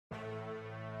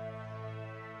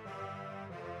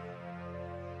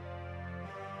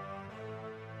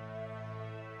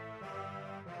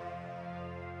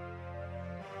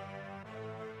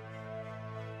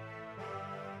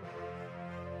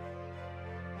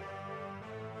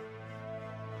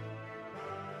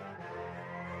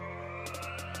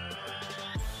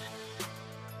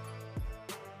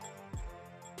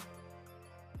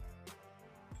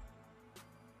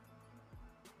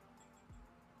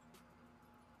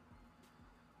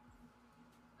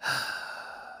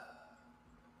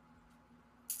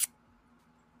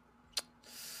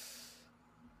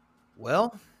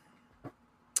Well,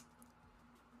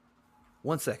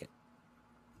 1 second.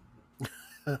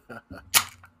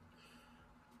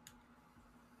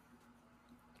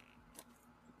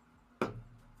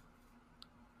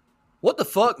 What the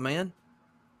fuck, man?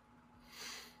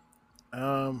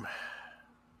 Um,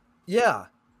 Yeah.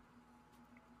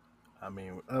 I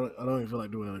mean, I don't even feel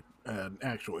like doing an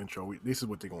actual intro. This is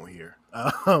what they're gonna hear.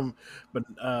 But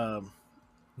That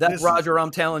this is Roger,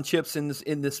 I'm telling chips in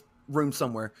this room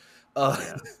somewhere.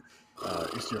 yeah.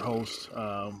 It's your host.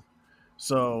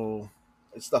 So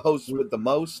It's the host we, with the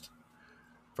most.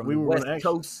 from we the were West gonna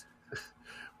actually Coast.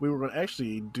 we were gonna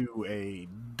actually do a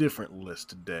different list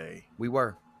today. We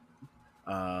were.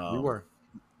 Um,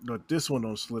 but this one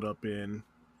don't slid up in,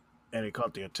 and it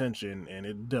caught the attention, and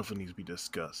it definitely needs to be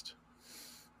discussed.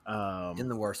 In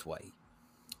the worst way.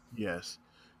 Yes,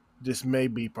 this may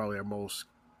be probably our most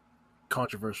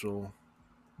controversial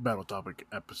battle topic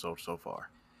episode so far.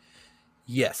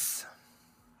 Yes.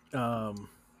 Um,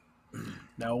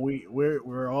 now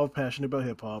we're all passionate about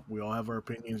hip hop. We all have our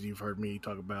opinions. You've heard me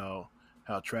talk about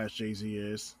how trash Jay-Z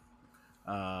is,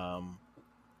 um,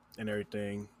 and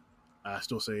everything. I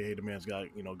still say, hey, the man's got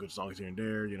good songs here and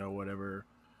there, whatever.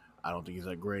 I don't think he's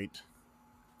that great.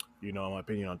 My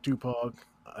opinion on Tupac.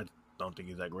 I don't think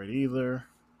he's that great either.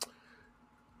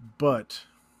 But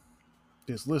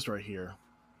this list right here,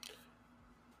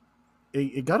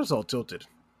 it got us all tilted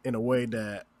in a way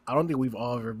that I don't think we've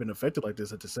all ever been affected like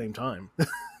this at the same time.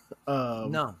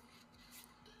 No,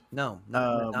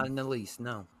 not in the least.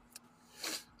 No.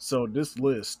 So this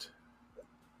list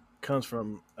comes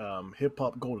from Hip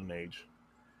Hop Golden Age,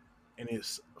 and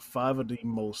it's 5 of the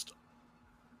most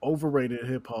overrated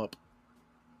hip hop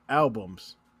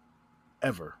albums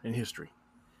ever in history.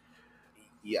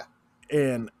 Yeah.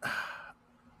 And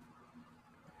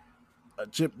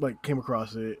Chip came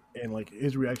across it, and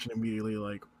his reaction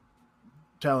immediately,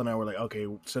 Tal and I were like, okay,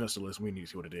 send us the list. We need to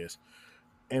see what it is.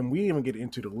 And we didn't even get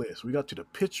into the list. We got to the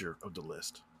picture of the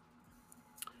list,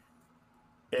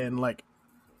 and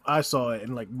I saw it,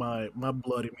 and my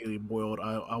blood immediately boiled.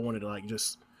 I wanted to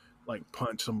just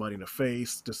punch somebody in the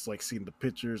face, just seeing the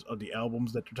pictures of the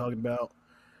albums that they're talking about.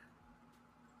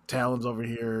 Talon's over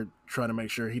here trying to make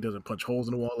sure he doesn't punch holes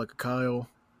in the wall like a Kyle.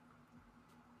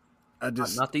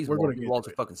 Not these we're walls. gonna These get walls to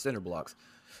are it. fucking cinder blocks.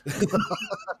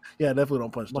 Yeah, definitely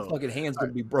don't punch My those. fucking hand's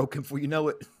gonna be broken before you know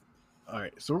it. All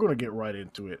right, so we're gonna get right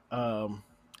into it. I'm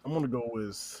gonna go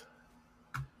with.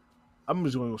 I'm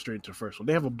just gonna go straight into the first one.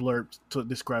 They have a blurb to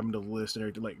describing the list and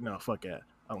everything. No, fuck that.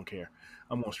 I don't care.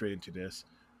 I'm going straight into this.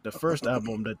 The first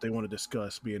album that they want to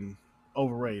discuss being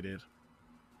overrated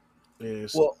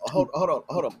is. Well, hold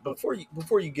on.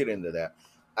 Before you get into that,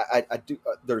 I do.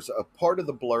 There's a part of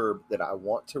the blurb that I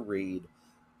want to read,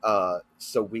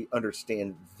 so we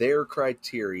understand their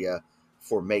criteria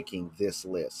for making this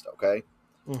list. Okay.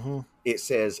 Mm-hmm. It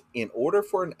says, in order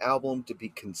for an album to be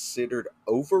considered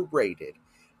overrated,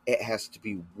 it has to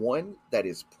be one that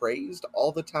is praised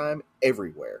all the time,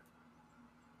 everywhere.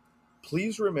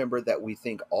 Please remember that we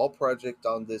think all projects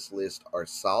on this list are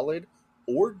solid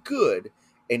or good,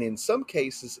 and in some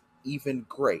cases, even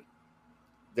great.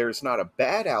 There's not a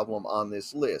bad album on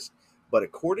this list, but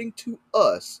according to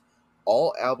us,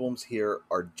 all albums here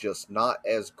are just not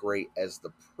as great as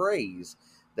the praise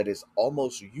that is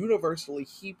almost universally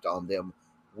heaped on them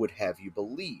would have you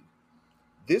believe.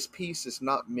 This piece is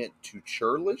not meant to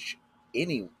churlish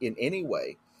in any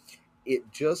way. It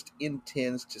just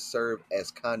intends to serve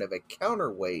as kind of a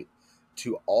counterweight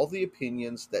to all the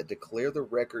opinions that declare the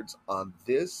records on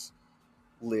this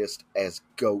list as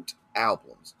GOAT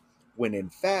albums, when in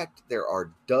fact there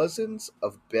are dozens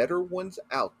of better ones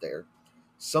out there.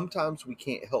 Sometimes we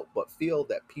can't help but feel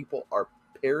that people are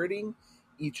parroting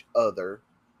each other,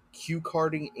 cue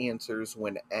carding answers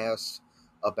when asked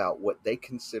about what they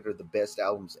consider the best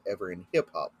albums ever in hip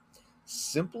hop,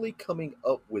 simply coming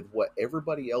up with what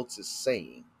everybody else is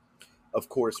saying. Of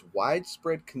course,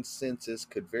 widespread consensus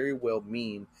could very well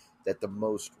mean that the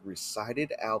most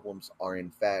recited albums are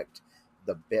in fact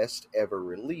the best ever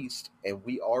released, and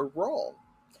we are wrong.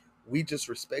 We just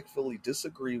respectfully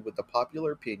disagree with the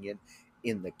popular opinion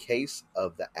in the case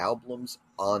of the albums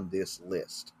on this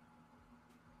list.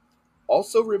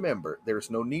 Also remember,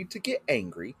 there's no need to get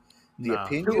angry. The Nah.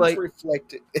 Too opinions late.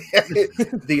 reflected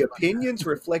the opinions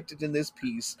reflected in this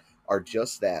piece are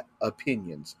just that,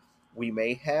 opinions. We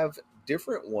may have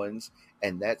different ones,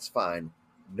 and that's fine.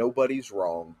 Nobody's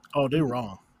wrong. Oh, they're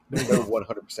wrong. They're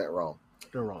 100% wrong.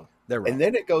 They're wrong. They're wrong. And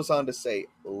then it goes on to say,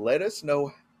 let us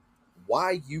know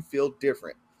why you feel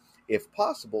different, if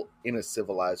possible, in a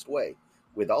civilized way.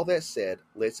 With all that said,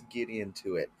 let's get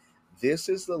into it. This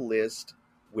is the list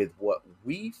with what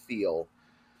we feel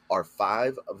are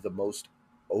 5 of the most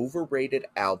overrated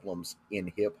albums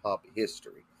in hip hop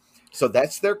history. So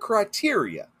that's their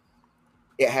criteria.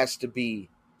 It has to be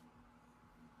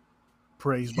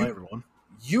Praised by everyone.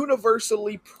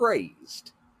 universally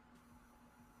praised.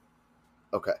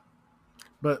 Okay.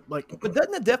 But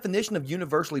doesn't the definition of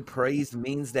universally praised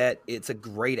means that it's a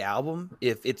great album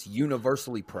if it's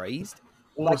universally praised?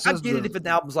 well, Like, I get it if an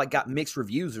album's like got mixed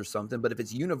reviews or something, but if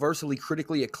it's universally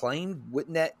critically acclaimed,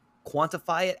 wouldn't that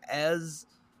quantify it as?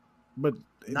 But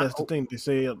that's the thing. They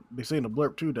say in the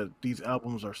blurb too that these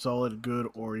albums are solid, good,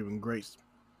 or even great.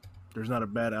 There's not a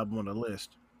bad album on the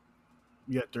list.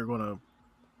 Yet they're gonna,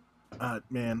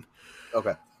 man.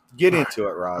 Okay. Get into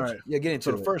it, Raj. All right. Yeah, get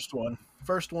into so it. the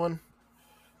first one.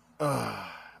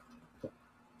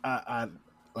 I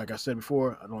like I said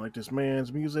before, I don't like this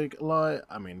man's music a lot.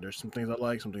 I mean, there's some things I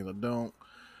like, some things I don't.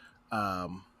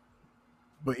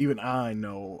 But even I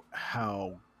know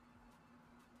how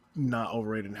not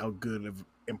overrated and how good of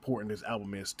important this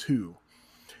album is too.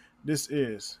 This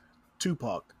is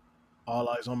Tupac, All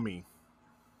Eyes on Me.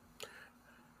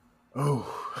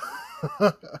 Oh.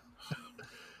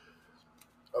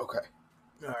 Okay.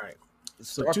 All right.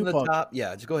 Start from the top.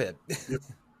 Yeah, just go ahead. Yep.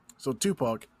 So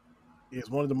Tupac is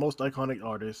one of the most iconic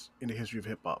artists in the history of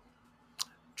hip hop.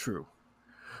 True.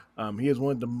 He is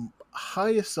one of the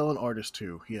highest selling artists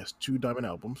too. He has 2 diamond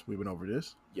albums. We went over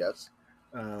this. Yes.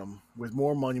 With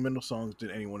more monumental songs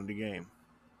than anyone in the game.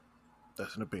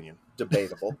 That's an opinion.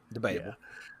 Debatable. Debatable.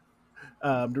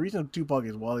 Yeah. The reason Tupac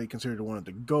is widely considered one of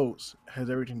the GOATs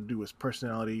has everything to do with his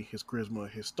personality, his charisma,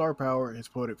 his star power, his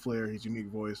poetic flair, his unique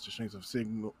voice, the strength of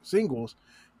singles,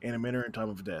 and a manner and time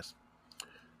of death.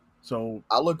 So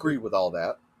I'll agree with all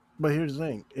that. But here's the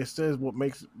thing: it says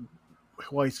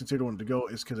why he's considered one to go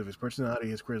is because of his personality,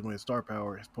 his charisma, his star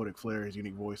power, his poetic flair, his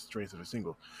unique voice, strength of his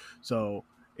single. So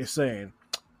it's saying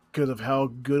because of how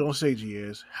good on stage he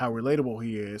is, how relatable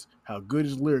he is, how good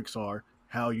his lyrics are,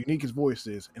 how unique his voice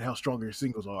is, and how strong his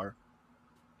singles are.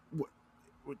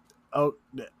 I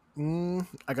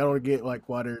gotta get like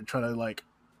why they're trying to like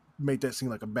make that seem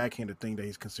like a backhanded thing that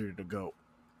he's considered a GOAT.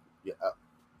 Yeah.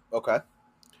 Okay.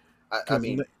 I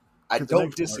mean, I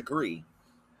don't disagree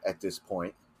at this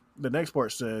point. The next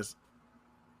part says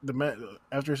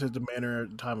after it says the manner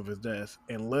at the time of his death,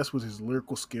 and less with his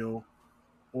lyrical skill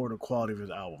or the quality of his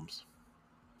albums.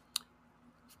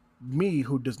 Me,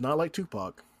 who does not like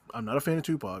Tupac, I'm not a fan of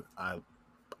Tupac.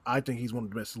 I think he's one of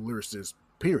the best lyricists,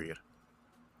 period.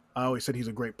 I always said he's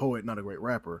a great poet, not a great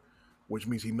rapper, which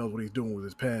means he knows what he's doing with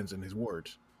his pens and his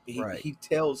words. He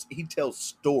tells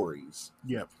stories.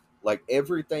 Yep. Like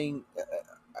everything.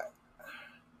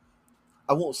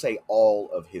 I won't say all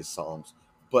of his songs,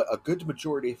 but a good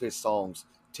majority of his songs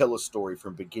tell a story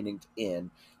from beginning to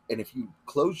end. And if you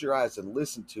close your eyes and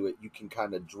listen to it, you can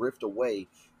kind of drift away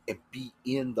and be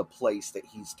in the place that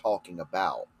he's talking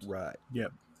about. Right.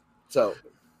 Yep. So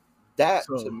that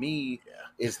to me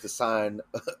is the sign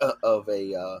of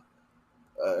a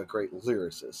great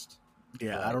lyricist.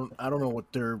 Yeah, right. I don't know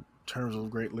what their terms of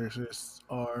great lyricists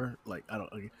are. Like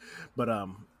but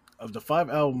of the 5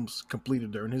 albums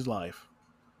completed during his life,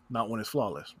 not one is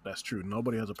flawless. That's true.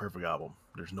 Nobody has a perfect album.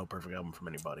 There's no perfect album from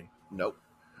anybody. Nope.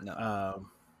 No.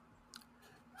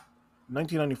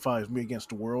 1995's Me Against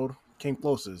the World came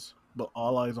closest, but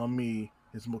All Eyes on Me,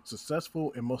 his most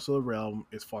successful and most celebrated album,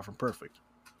 is far from perfect.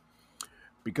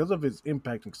 Because of its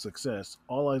impact and success,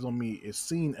 All Eyes on Me is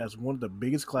seen as one of the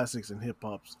biggest classics in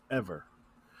hip-hop's ever.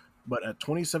 But at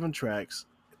 27 tracks,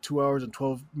 2 hours and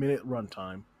 12-minute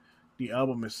runtime, the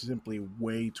album is simply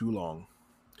way too long.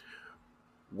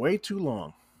 Way too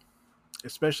long.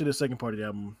 Especially the second part of the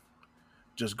album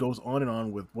just goes on and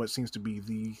on with what seems to be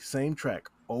the same track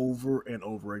over and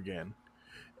over again.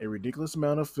 A ridiculous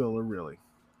amount of filler, really.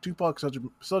 Tupac's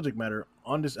subject matter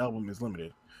on this album is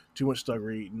limited. Too much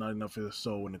thuggery, not enough of his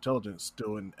soul and intelligence,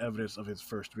 still in evidence of his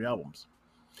first 3 albums.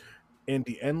 And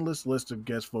the endless list of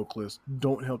guest vocalists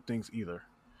don't help things either.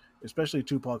 Especially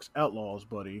Tupac's Outlaws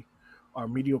buddy are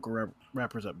mediocre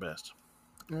rappers at best.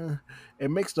 It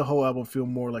makes the whole album feel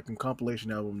more like a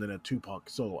compilation album than a Tupac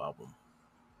solo album.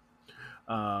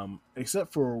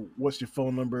 Except for What's Your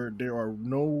Phone Number, there are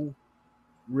no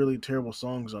really terrible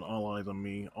songs on All Eyes on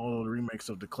Me, although the remix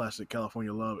of the classic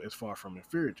California Love is far from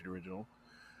inferior to the original.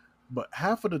 But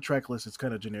half of the track list is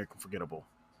kind of generic and forgettable.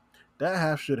 That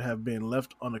half should have been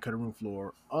left on the cutting room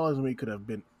floor. All Eyes on Me could have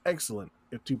been excellent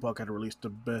if Tupac had released the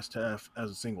best half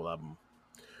as a single album.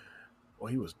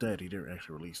 Well, he was dead. He didn't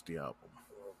actually release the album.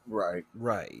 Right.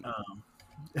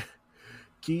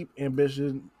 Keep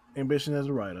ambition as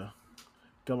a writer.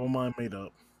 Got my mind made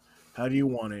up. How do you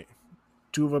want it?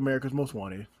 two of America's Most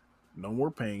Wanted, No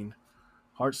More Pain,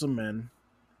 Hearts of Men,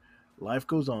 Life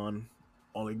Goes On,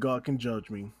 Only God Can Judge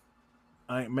Me,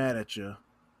 I Ain't Mad at You,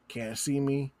 Can't See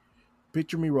Me,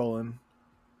 Picture Me Rolling,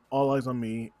 All Eyes on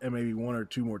Me, and maybe one or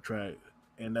two more tracks,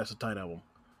 and that's a tight album.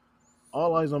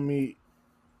 All Eyes on Me,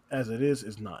 as it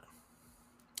is not.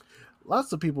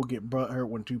 Lots of people get butthurt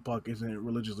when Tupac isn't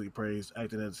religiously praised,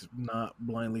 acting as not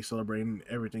blindly celebrating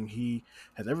everything he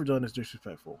has ever done is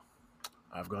disrespectful.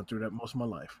 I've gone through that most of my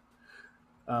life.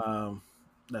 Um,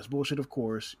 that's bullshit, of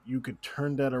course. You could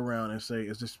turn that around and say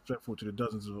it's disrespectful to the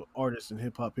dozens of artists in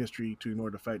hip hop history to ignore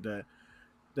the fact that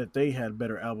they had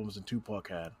better albums than Tupac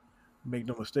had. Make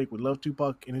no mistake, we love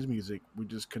Tupac and his music. We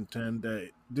just contend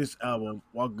that this album,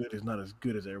 while good, is not as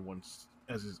good as everyone's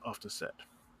as is often said.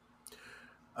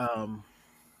 Um,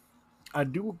 I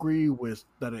do agree with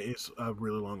that it is a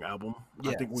really long album.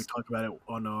 I think we Yes. talked about it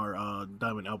on our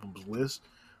Diamond Albums list.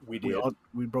 We did.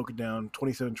 We broke it down.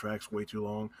 27 tracks, way too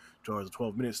long. 2 hours and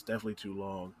 12 minutes, definitely too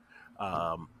long.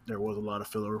 There was a lot of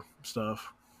filler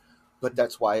stuff. But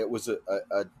that's why it was a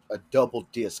double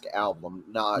disc album.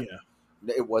 Not Yeah.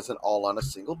 It wasn't all on a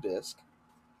single disc.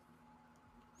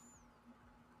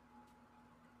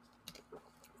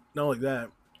 Not only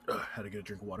that, had to get a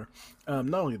drink of water.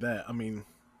 Not only that, I mean,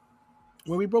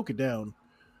 when we broke it down,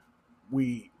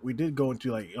 we did go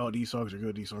into like, oh, these songs are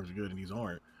good, and these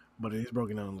aren't. But it is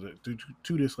broken down into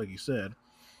two discs, like you said.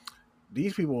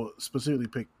 These people specifically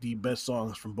picked the best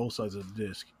songs from both sides of the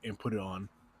disc and put it on,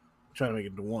 try to make it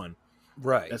into one.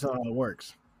 Right. That's not how it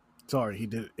works. Sorry,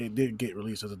 it did get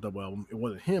released as a double album. It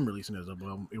wasn't him releasing it as a double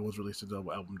album. It was released as a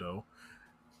double album though.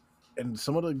 And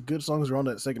some of the good songs are on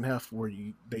that second half where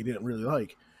they didn't really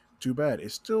like. Too bad.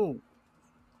 It's still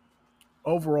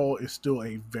overall it's still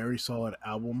a very solid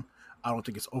album. I don't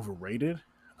think it's overrated.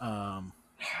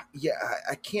 Yeah,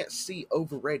 I can't see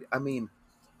overrated. I mean,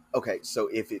 okay, so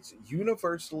if it's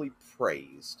universally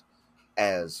praised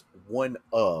as one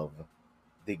of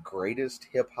the greatest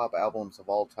hip hop albums of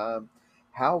all time,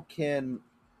 how can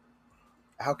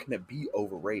it be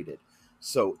overrated?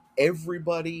 So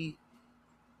everybody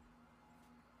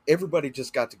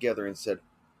just got together and said,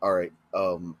 "All right,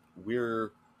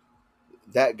 we're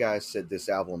that guy said this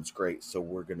album's great, so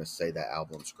we're going to say that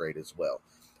album's great as well."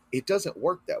 It doesn't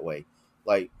work that way.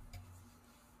 Like,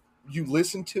 you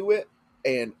listen to it,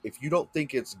 and if you don't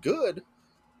think it's good,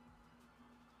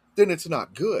 then it's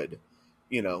not good,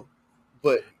 you know.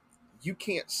 But you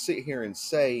can't sit here and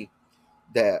say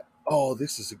that, oh,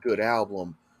 this is a good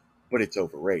album, but it's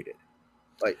overrated.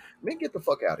 Like, man, get the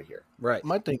fuck out of here. Right.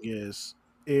 My thing is,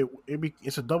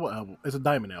 it's a double album. It's a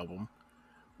diamond album,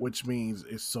 which means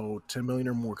it sold 10 million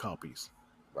or more copies.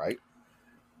 Right?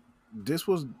 This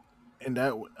was, and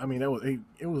that I mean that was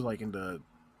it was like in the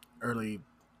early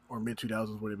or mid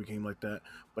 2000s when it became like that.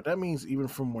 But that means even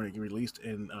from when it released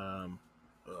in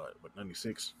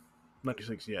 96,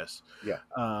 yes. Yeah.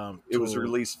 It So, was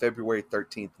released February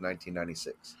 13th,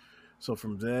 1996. so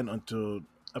from then until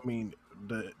I mean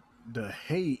the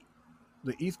hate,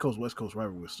 the East Coast West Coast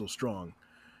rivalry was still strong,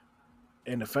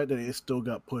 and the fact that it still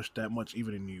got pushed that much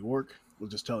even in New York was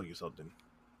just telling you something.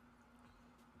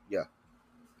 Yeah.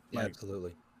 Yeah, Like,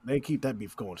 absolutely. they keep that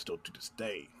beef going still to this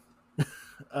day.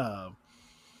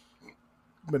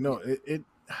 But no, it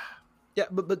Yeah,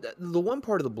 but the one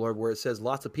part of the blurb where it says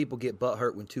lots of people get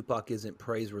butthurt when Tupac isn't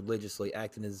praised religiously,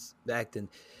 acting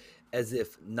as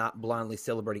if not blindly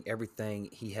celebrating everything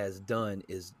he has done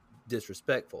is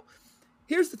disrespectful.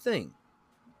 Here's the thing.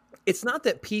 It's not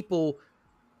that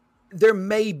there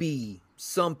may be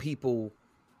some people,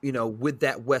 with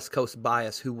that West Coast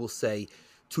bias who will say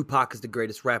Tupac is the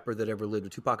greatest rapper that ever lived, or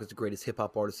Tupac is the greatest hip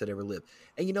hop artist that ever lived.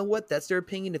 And you know what? That's their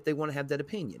opinion if they want to have that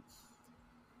opinion.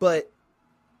 But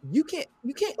you can't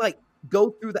like go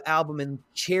through the album and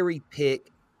cherry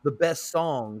pick the best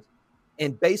songs,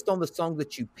 and based on the songs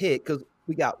that you pick, because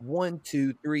we got 1,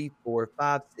 2, 3, 4,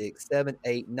 5, 6, 7,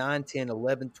 8, 9, 10,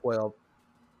 11, 12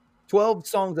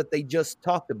 songs that they just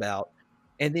talked about,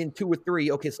 and then 2 or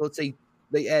 3. Okay, so let's say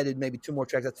they added maybe 2 more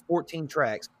tracks. That's 14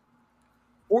 tracks.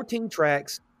 14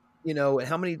 tracks, and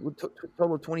how many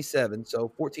total of 27?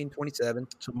 So 14, 27.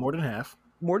 so more than half.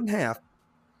 More than half.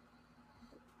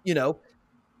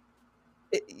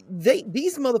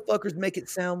 These motherfuckers make it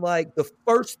sound like the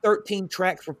first 13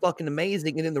 tracks were fucking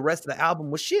amazing and then the rest of the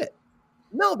album was shit.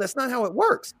 No, that's not how it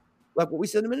works. Like what we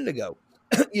said a minute ago.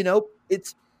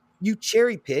 It's you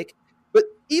cherry pick, but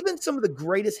even some of the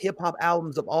greatest hip hop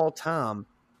albums of all time,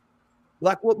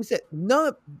 like what we said,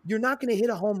 you're not going to hit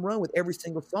a home run with every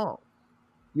single song.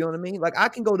 You know what I mean? Like I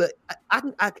can go to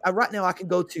right now I can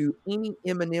go to any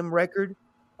Eminem record.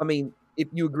 I mean, if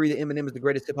you agree that Eminem is the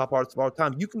greatest hip hop artist of all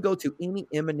time, you can go to any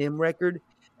Eminem record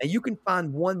and you can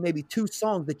find one, maybe two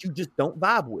songs that you just don't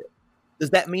vibe with. Does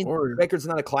that mean the Or record's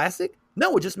not a classic?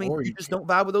 No, it just means or you you just can don't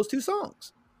vibe with those two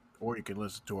songs. or you can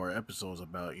listen to our episodes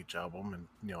about each album and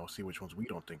see which ones we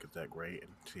don't think is that great and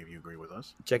see if you agree with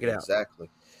us. Check it out. Exactly.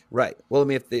 Right. Well, I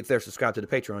mean, if they're subscribed to the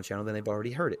Patreon channel, then they've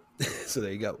already heard it. So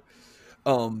there you go.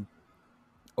 Oh,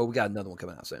 we got another one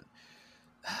coming out soon.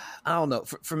 I don't know.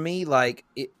 For me, like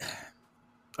it.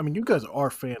 I mean, you guys are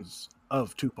fans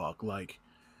of Tupac. Like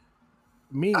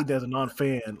me, as a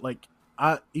non-fan, like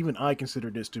I consider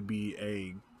this to be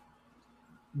a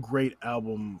great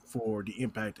album for the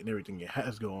impact and everything it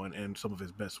has going, and some of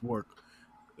his best work.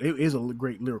 It is a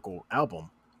great lyrical album.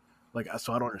 Like,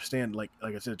 so I don't understand. Like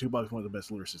I said, Tupac is one of the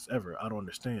best lyricists ever. I don't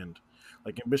understand.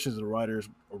 Like, Ambitions of the Writer is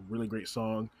a really great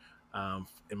song.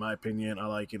 In my opinion, I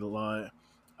like it a lot.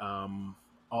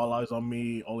 All Eyes on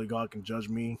Me, Only God Can Judge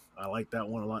Me. I like that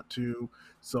one a lot too.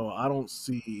 So I don't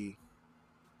see,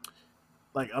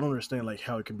 like, I don't understand like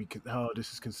how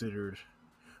this is considered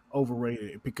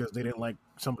overrated because they didn't like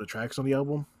some of the tracks on the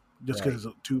album just because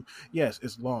Right. it's too. Yes,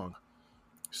 it's long.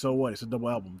 So what? It's a double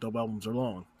album. Double albums are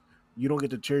long. You don't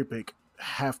get to cherry pick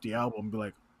half the album and be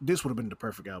like, this would have been the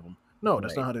perfect album. No,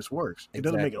 that's not Right. how this works. It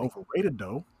doesn't make it Exactly. overrated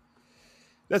though.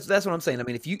 That's what I'm saying. I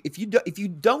mean, if you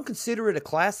don't consider it a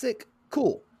classic,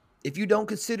 cool. If you don't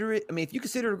consider it, I mean, if you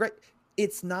consider it great,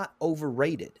 it's not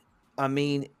overrated. I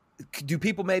mean, do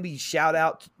people maybe shout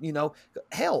out?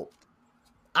 Hell,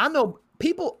 I know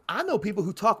people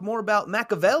who talk more about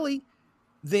Machiavelli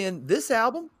than this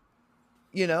album.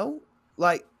 You know,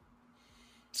 like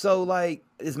so, like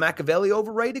is Machiavelli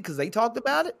overrated because they talked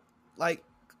about it? Like,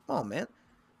 come on, man.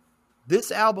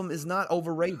 This album is not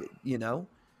overrated.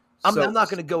 I'm So not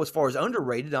going to go as far as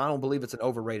underrated. I don't believe it's an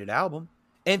overrated album.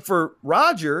 And for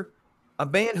Roger, a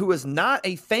man who is not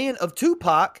a fan of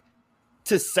Tupac,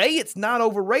 to say it's not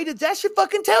overrated, that should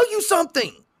fucking tell you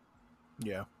something.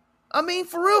 Yeah. I mean,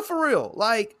 for real.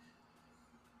 Like,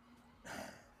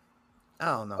 I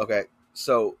don't know. okay,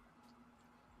 so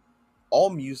All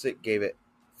Music gave it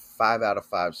 5 out of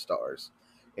 5 stars.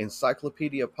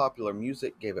 Encyclopedia Popular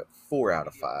Music gave it 4 out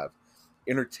of 5.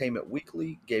 Entertainment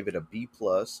Weekly gave it a B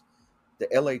plus. The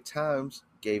LA Times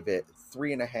gave it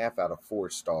 3.5 out of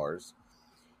 4 stars.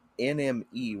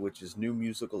 NME, which is New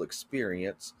Musical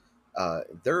Experience,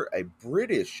 they're a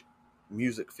British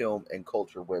music, film, and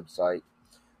culture website,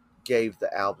 gave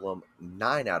the album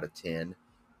 9 out of 10.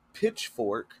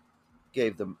 Pitchfork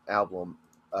gave the album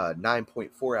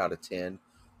 9.4 out of 10.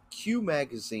 Q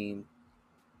Magazine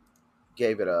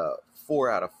gave it a 4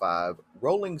 out of 5.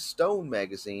 Rolling Stone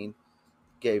Magazine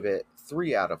gave it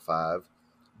 3 out of 5.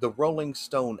 The Rolling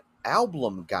Stone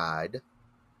Album Guide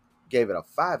gave it a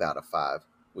 5 out of 5,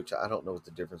 which I don't know what the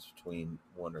difference between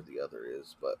one or the other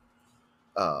is, but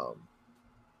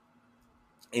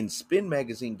and Spin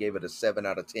Magazine gave it a 7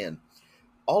 out of 10.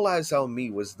 All Eyes on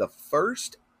Me was the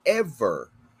first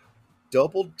ever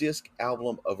double disc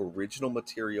album of original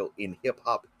material in hip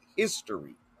hop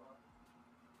history.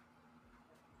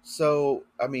 So,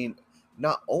 I mean,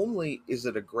 not only is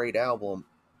it a great album,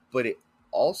 but it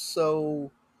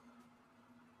also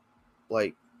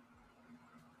like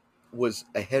was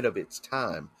ahead of its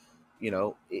time.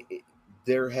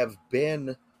 There have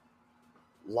been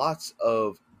lots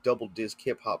of double disc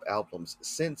hip hop albums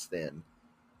since then,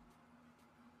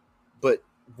 but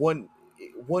one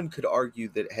could argue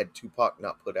that had Tupac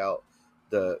not put out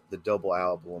the double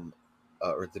album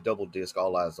or the double disc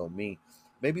All Eyes on Me,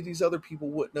 maybe these other people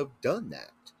wouldn't have done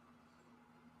that.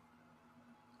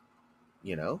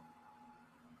 You know?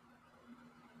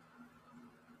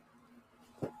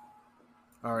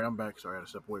 All right, I'm back. Sorry, I had to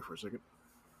step away for a second.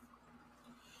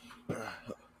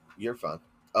 You're fine.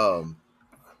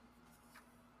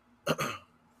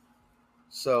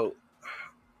 So,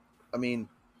 I mean,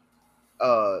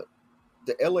 the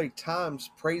LA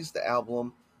Times praised the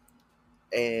album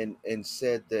and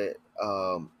said that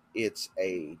it's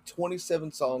a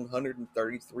 27 song,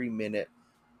 133-minute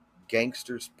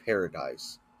gangster's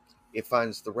paradise. It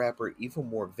finds the rapper even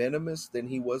more venomous than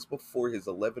he was before his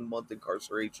 11-month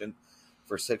incarceration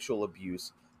for sexual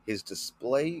abuse. He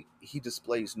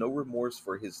displays no remorse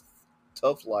for his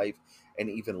tough life and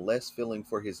even less feeling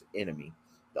for his enemy.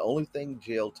 The only thing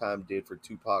jail time did for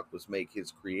Tupac was make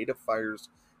his creative fires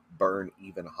burn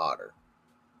even hotter.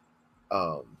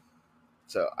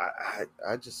 So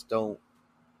I just don't,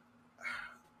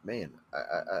 man,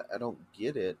 I don't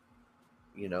get it.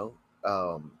 You know,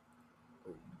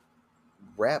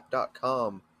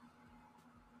 Rap.com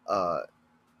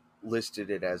listed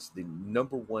it as the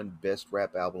number one best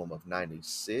rap album of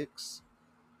 '96.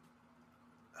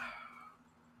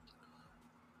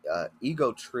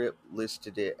 Ego Trip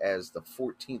listed it as the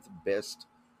 14th best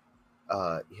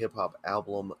hip hop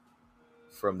album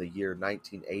from the year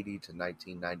 1980 to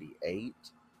 1998.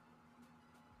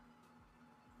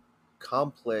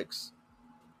 Complex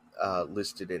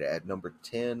listed it at number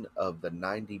 10 of the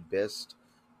 90 best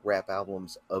rap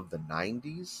albums of the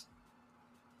 90s.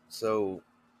 So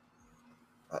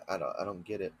I don't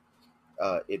get it.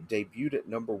 It debuted at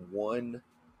number one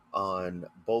on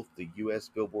both the U.S.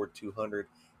 Billboard 200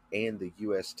 and the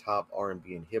U.S. Top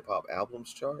R&B and Hip Hop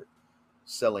Albums chart,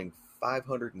 selling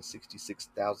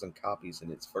 566,000 copies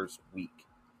in its first week.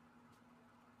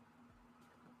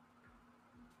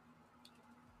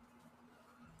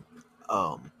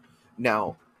 Um,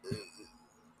 Now,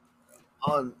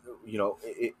 on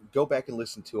go back and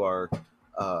listen to our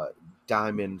uh,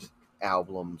 Diamond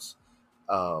albums.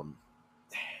 Um,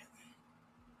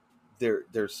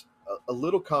 there's a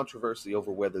little controversy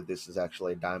over whether this is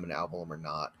actually a Diamond album or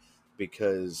not,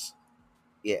 because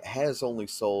it has only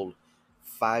sold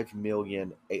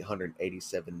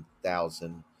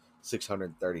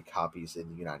 5,887,630 copies in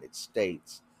the United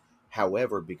States.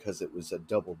 However, because it was a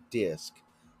double disc,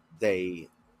 they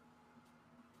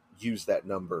use that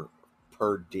number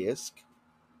per disc,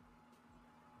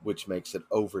 which makes it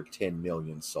over 10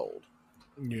 million sold.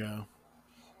 Yeah.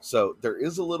 So there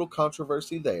is a little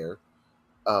controversy there,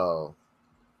 uh,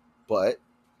 but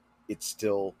it's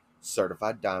still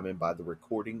certified diamond by the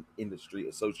Recording Industry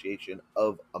Association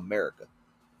of America.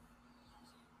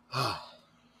 I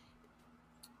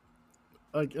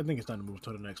think it's time to move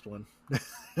to the next one.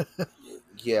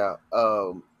 Yeah.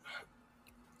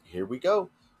 Here we go.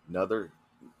 Another.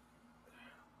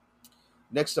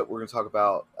 Next up, we're going to talk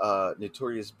about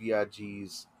Notorious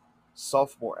B.I.G.'s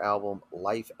sophomore album,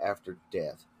 Life After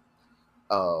Death.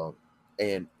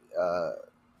 And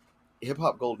Hip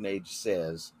Hop Golden Age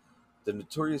says the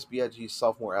Notorious B.I.G.'s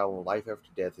sophomore album, Life After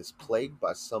Death, is plagued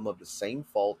by some of the same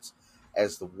faults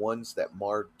as the ones that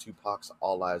marred Tupac's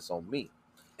All Eyes on Me.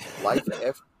 Life,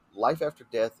 Af- Life After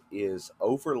Death is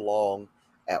overlong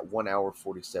at 1 hour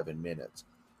 47 minutes.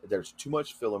 There's too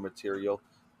much filler material.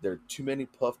 There are too many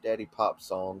Puff Daddy pop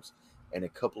songs and a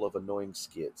couple of annoying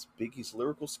skits. Biggie's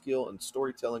lyrical skill and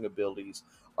storytelling abilities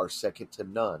are second to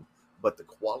none, but the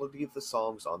quality of the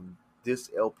songs on this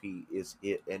LP is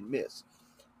hit and miss.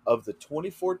 Of the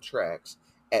 24 tracks,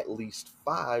 at least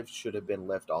 5 should have been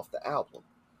left off the album.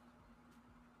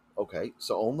 Okay,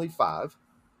 so only 5.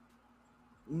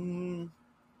 Mm,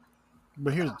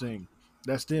 But here's the thing: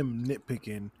 that's them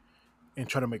nitpicking and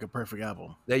trying to make a perfect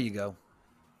album. There you go.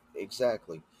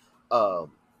 exactly.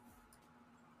 Um,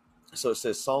 so it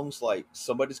says songs like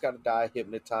Somebody's Gotta Die,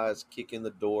 Hypnotize, Kick in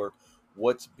the Door,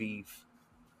 What's Beef,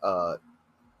 uh,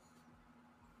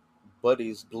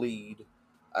 Buddies Bleed,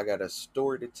 I Got a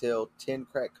Story to Tell, 10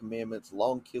 Crack Commandments,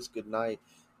 Long Kiss Goodnight,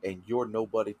 and You're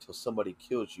Nobody Till Somebody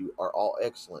Kills You are all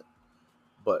excellent.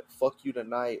 But Fuck You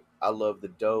Tonight, I Love the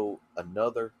Dough,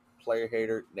 Another, Player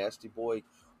Hater, Nasty Boy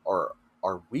are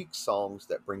weak songs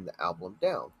that bring the album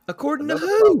down. According to Another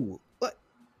problem. who? What?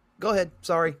 Go ahead.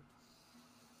 Sorry.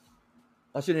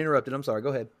 I should have interrupted. I'm sorry. Go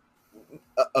ahead.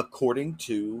 According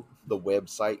to the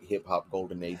website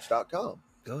hiphopgoldenage.com.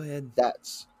 Go ahead.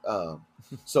 That's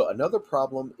so another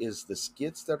problem is the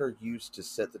skits that are used to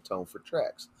set the tone for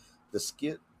tracks. The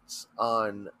skits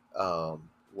on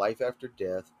Life After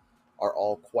Death are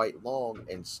all quite long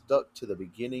and stuck to the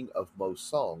beginning of most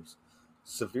songs,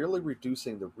 severely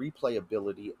reducing the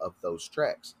replayability of those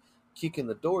tracks. Kick in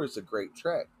the Door is a great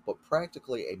track, but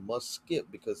practically a must skip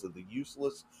because of the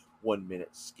useless 1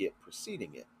 minute skit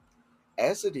preceding it.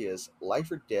 As it is,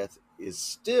 Life or Death is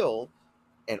still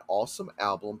an awesome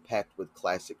album packed with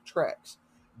classic tracks,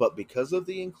 but because of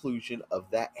the inclusion of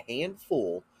that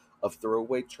handful of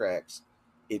throwaway tracks,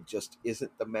 it just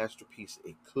isn't the masterpiece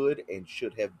it could and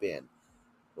should have been.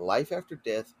 Life After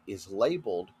Death is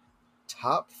labeled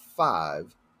top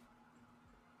 5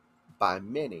 by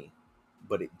many,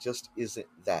 but it just isn't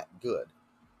that good.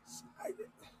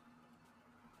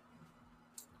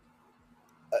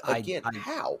 Again,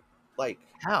 how? Like,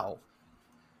 how?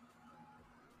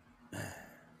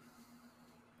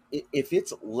 If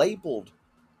it's labeled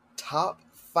top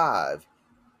 5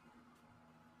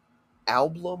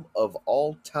 album of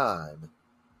all time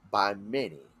by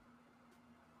many,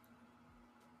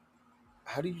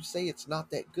 how do you say it's not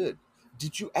that good?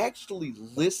 Did you actually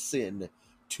listen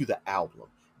to the album?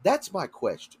 That's my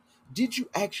question. Did you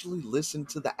actually listen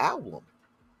to the album?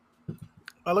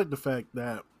 I like the fact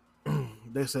that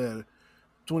they said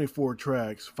 24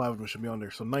 tracks, 5 of them should be on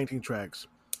there, so 19 tracks.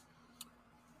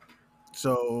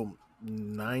 So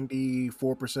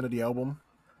 94% of the album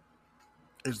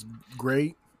is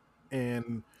great.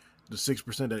 and the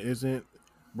 6% that isn't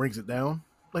brings it down.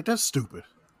 Like, that's stupid.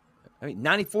 I mean,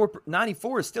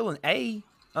 94 is still an A.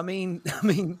 I mean,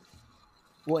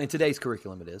 well, in today's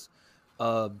curriculum, it is.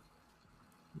 94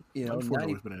 has 90.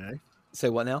 always been an A. Say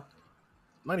what now?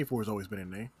 94 has always been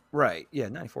an A. Right. Yeah,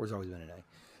 94 has always been an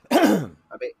A.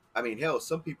 I mean, hell,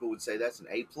 some people would say that's an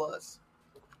A plus.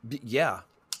 Yeah.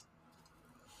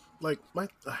 Like I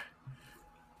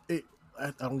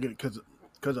don't get it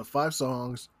because of 5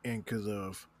 songs and because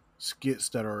of skits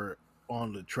that are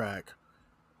on the track.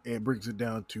 It brings it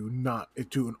down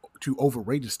to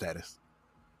overrated status.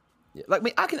 Yeah. Like, I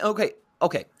mean, I can okay.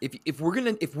 If we're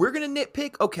gonna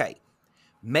nitpick, okay,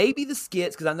 maybe the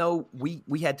skits, because I know we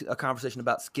had a conversation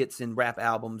about skits in rap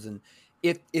albums, and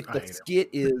if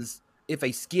if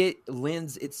a skit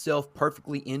lends itself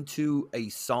perfectly into a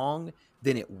song,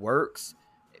 then it works.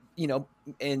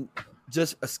 And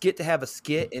just a skit to have a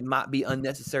skit, it might be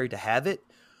unnecessary to have it.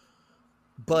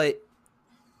 But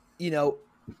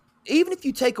even if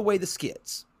you take away the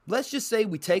skits, let's just say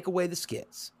we take away the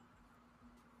skits,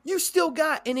 you still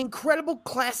got an incredible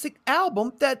classic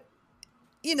album that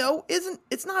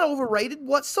it's not overrated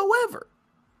whatsoever.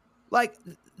 Like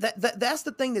that's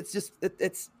the thing that's just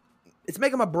it's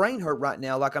making my brain hurt right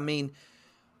now. Like, I mean,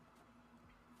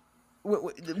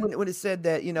 when it said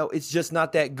that it's just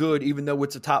not that good, even though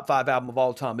it's a top 5 album of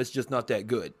all time, it's just not that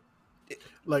good.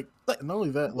 Like not only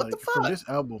that, what like the fuck?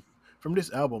 from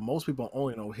this album, most people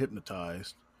only know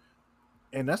Hypnotized,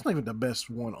 and that's not even the best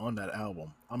one on that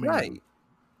album. I mean, Right.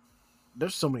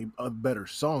 There's so many better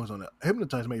songs on it.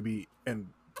 Hypnotized may be an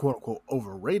quote unquote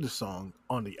overrated song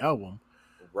on the album,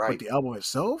 Right. but the album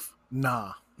itself,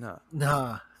 nah.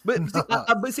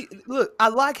 But see, look, I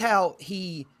like how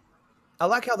the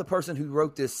person who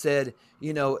wrote this said,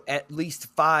 at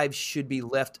least 5 should be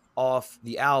left off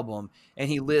the album, and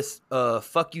he lists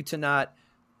 "Fuck You Tonight,"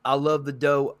 "I Love the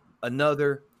Dough,"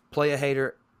 "Another," "Play a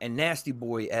Hater," and "Nasty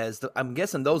Boy" as I'm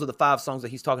guessing those are the 5 songs that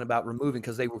he's talking about removing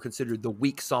because they were considered the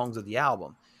weak songs of the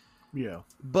album. Yeah.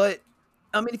 But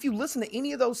I mean, if you listen to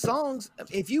any of those songs,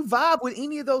 if you vibe with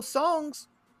any of those songs,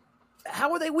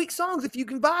 how are they weak songs if you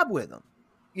can vibe with them?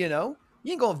 You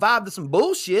ain't gonna vibe to some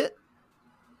bullshit.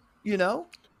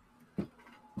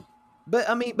 But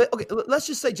I mean, okay, let's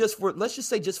just say just for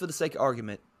the sake of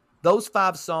argument, those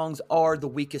 5 songs are the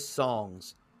weakest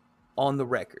songs on the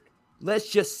record. Let's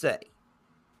just say,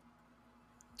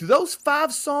 do those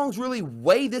 5 songs really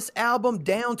weigh this album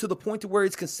down to the point to where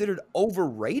it's considered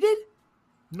overrated?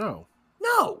 No.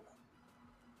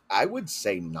 I would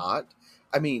say not.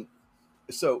 I mean,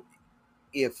 so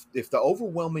if the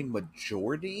overwhelming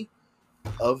majority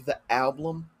of the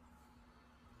album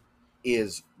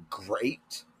is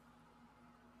great,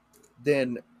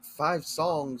 then 5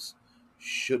 songs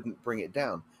shouldn't bring it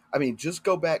down. I mean, just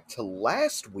go back to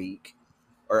last week,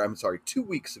 or I'm sorry, 2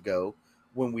 weeks ago,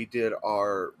 when we did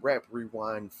our rap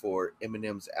rewind for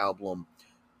Eminem's album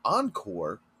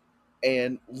Encore,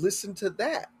 and listen to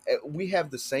that. We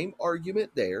have the same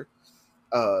argument there.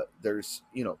 There's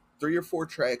 3 or 4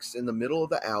 tracks in the middle of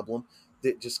the album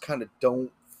that just kind of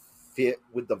don't fit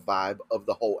with the vibe of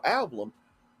the whole album.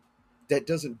 That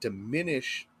doesn't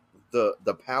diminish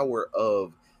the power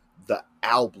of the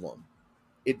album.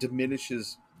 It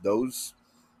diminishes those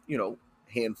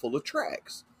handful of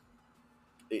tracks.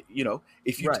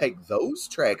 If you take those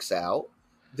tracks out,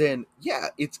 then yeah,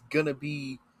 it's gonna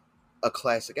be a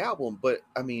classic album. But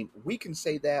I mean, we can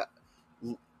say that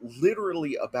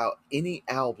literally about any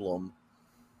album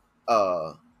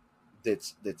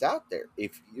that's out there.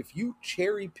 If you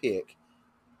cherry pick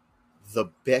the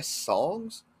best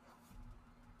songs,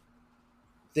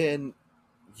 then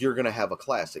you're gonna have a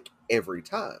classic every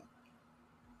time.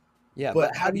 Yeah,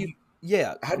 but how do you?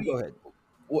 Yeah, how do you? Go ahead.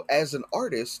 Well, as an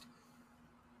artist,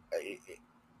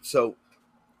 so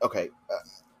okay,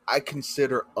 I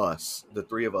consider us, the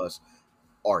 3 of us,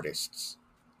 artists,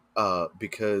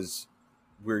 because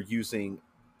we're using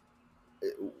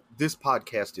this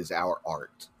podcast is our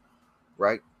art,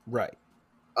 right? Right.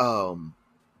 And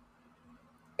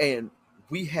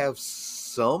we have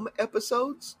some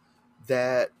episodes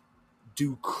that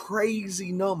do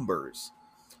crazy numbers,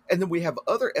 and then we have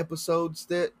other episodes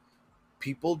that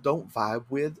people don't vibe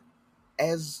with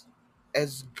as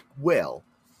well,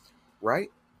 right?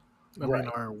 I mean,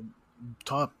 our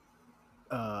top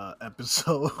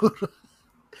episode,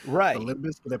 right, the Limp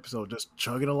Bizkit episode, just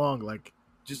chugging along, like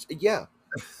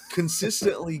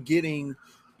consistently getting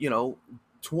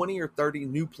 20 or 30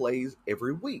 new plays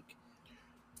every week.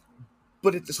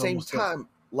 But at the same time,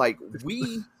 like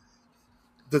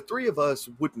the 3 of us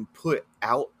wouldn't put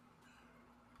out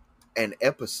an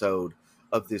episode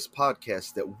of this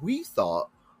podcast that we thought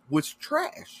was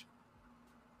trash.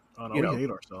 Oh no, You we know, hate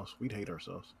ourselves. We'd hate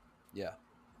ourselves. Yeah.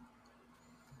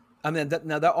 I mean,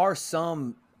 now there are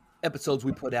some episodes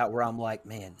we put out where I'm like,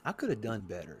 man, I could have done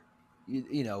better,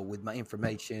 with my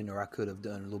information, or I could have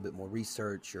done a little bit more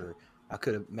research, or I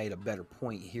could have made a better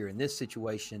point here in this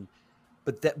situation.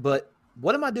 But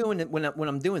what am I doing when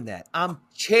I'm doing that? I'm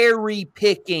cherry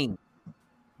picking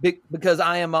because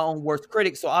I am my own worst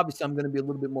critic. So obviously, I'm going to be a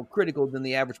little bit more critical than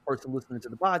the average person listening to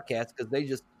the podcast because they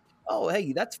just, oh,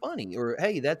 hey, that's funny, or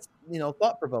hey, that's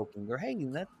thought provoking, or hey,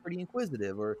 that's pretty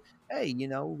inquisitive, or hey,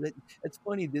 it's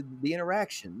funny the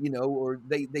interaction, or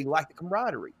they like the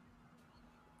camaraderie.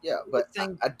 yeah, The but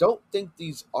thing, I don't think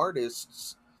these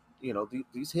artists,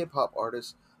 these hip hop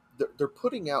artists, they're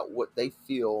putting out what they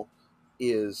feel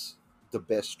is the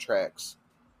best tracks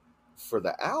for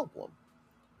the album.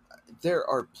 There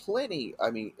are plenty. I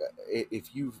mean,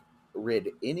 if you've read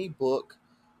any book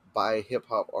by a hip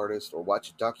hop artist or watch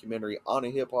a documentary on a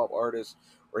hip hop artist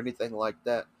or anything like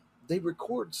that, they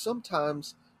record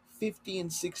sometimes 50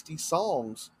 and 60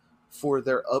 songs for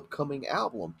their upcoming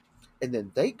album. And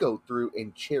then they go through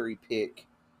and cherry pick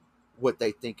what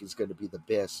they think is going to be the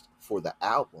best for the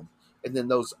album. And then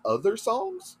those other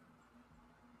songs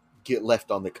get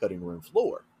left on the cutting room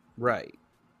floor. right?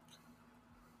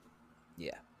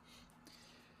 Yeah.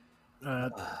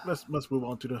 Let's move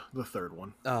on to the third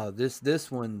one.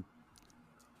 This one,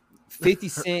 50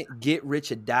 Cent, Get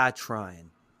Rich or Die Trying.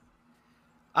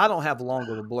 I don't have long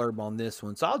of a blurb on this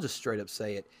one, so I'll just straight up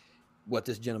say it. What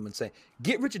this gentleman say?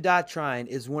 Get Rich or Die Trying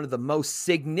is one of the most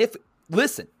significant.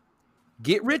 Listen,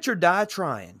 Get Rich or Die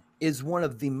Trying is one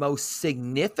of the most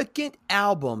significant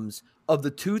albums of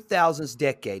the 2000s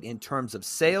decade in terms of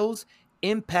sales,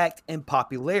 impact, and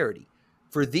popularity.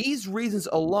 For these reasons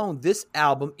alone, this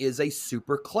album is a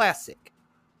super classic.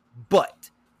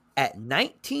 But at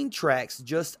 19 tracks,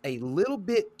 just a little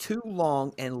bit too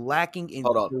long and lacking in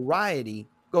Hold on. variety.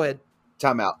 Go ahead.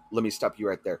 Time out. Let me stop you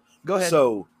right there. Go ahead.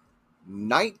 So,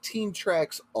 19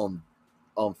 tracks on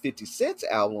 50 Cent's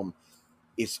album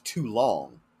is too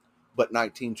long, but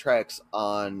 19 tracks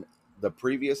on the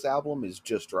previous album is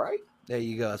just right. There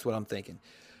you go. That's what I'm thinking.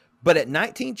 But at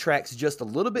 19 tracks, just a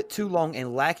little bit too long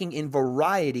and lacking in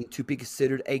variety to be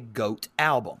considered a GOAT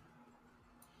album.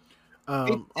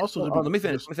 Also, let me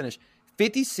finish.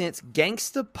 50 Cent's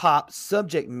gangsta pop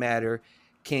subject matter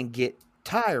can get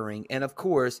tiring, and of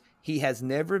course, he has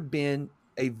never been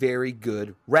a very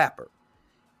good rapper.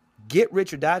 Get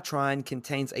Rich or Die Trying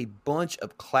contains a bunch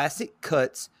of classic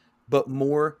cuts, but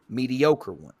more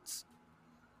mediocre ones.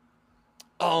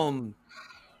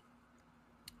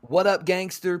 What Up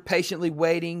Gangster, Patiently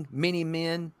Waiting, Many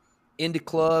Men, In the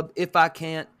Club, If I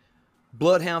Can't,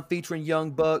 Bloodhound featuring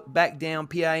Young Buck, Back Down,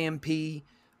 PIMP,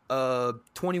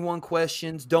 21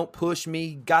 Questions, Don't Push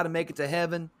Me, Gotta Make It to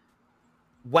Heaven,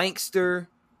 Wankster,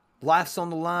 Life's on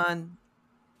the Line.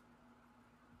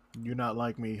 You Not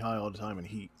Like Me, High All the Time, and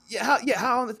Heat.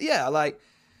 Like,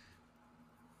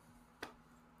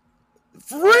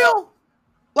 for real?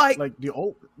 Like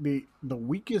the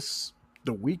weakest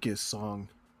song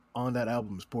on that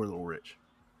album is Poor Little Rich.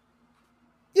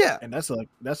 Yeah. And that's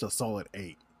a solid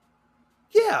 8.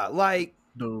 Yeah, like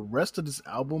the rest of this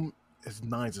album is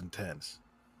 9s and 10s.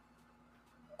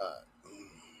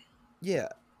 Yeah.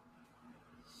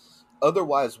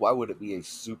 Otherwise, why would it be a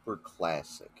super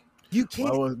classic? You can't.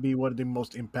 Why would it be one of the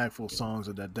most impactful songs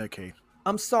of that decade?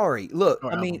 I'm sorry. Look,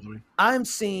 Or I mean, albums, I'm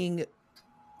seeing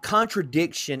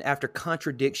contradiction after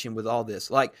contradiction with all this.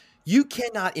 Like, you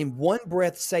cannot in one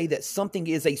breath say that something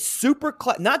is a super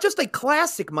not just a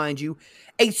classic, mind you,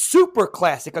 a super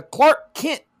classic, a Clark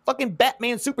Kent fucking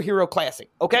Batman superhero classic,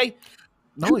 okay?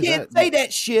 You can't say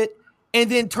that shit and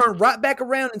then turn right back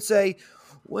around and say,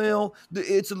 well,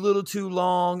 it's a little too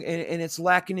long and it's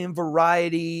lacking in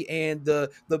variety, and the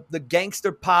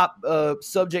gangster pop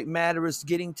subject matter is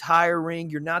getting tiring.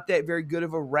 You're not that very good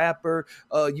of a rapper.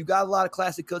 You got a lot of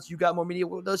classic cuts. You got more media.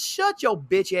 Well, shut your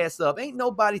bitch ass up. Ain't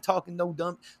nobody talking no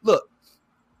dumb. Look,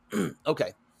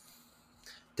 okay.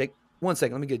 Take 1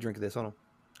 second. Let me get a drink of this. Hold on.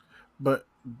 But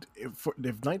if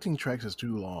 19 tracks is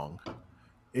too long,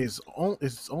 it's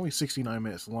only 69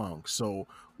 minutes long. So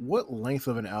what length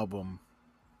of an album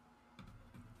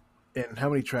and how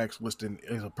many tracks listed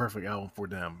is a perfect album for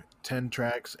them? 10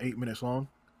 tracks, 8 minutes long?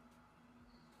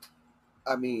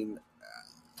 I mean,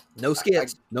 no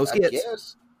skits. No skits. I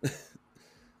guess.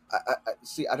 I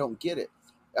see. I don't get it.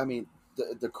 I mean,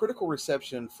 the critical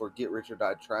reception for Get Rich or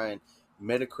Die Trying,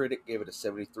 Metacritic gave it a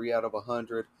 73 out of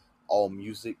 100. All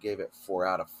Music gave it 4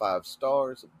 out of 5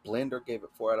 stars. Blender gave it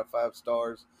 4 out of 5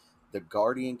 stars. The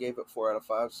Guardian gave it 4 out of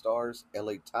 5 stars.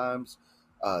 LA Times,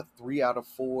 3 out of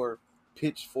 4.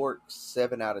 Pitchfork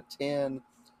 7 out of 10,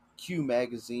 Q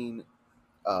Magazine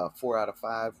 4 out of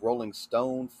 5, Rolling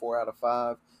Stone 4 out of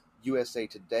 5, USA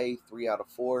Today 3 out of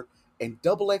 4, and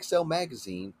Double XL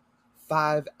Magazine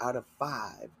 5 out of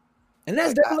 5. And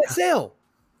that's Like double XL.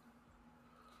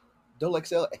 Double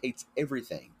XL hates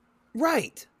everything.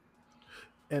 Right.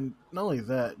 And not only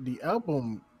that, the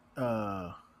album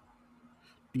went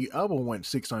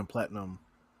 6-time platinum,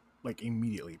 like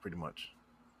immediately, pretty much.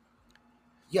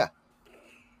 Yeah,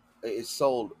 it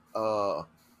sold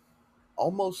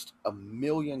almost 1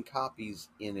 million copies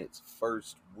in its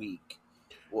first week.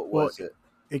 What was it?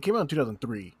 It came out in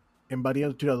 2003, and by the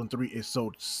end of 2003, it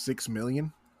sold 6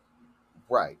 million.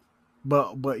 Right.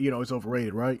 But you know, it's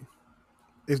overrated, right?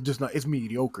 It's just not. It's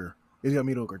mediocre. It's got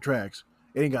mediocre tracks.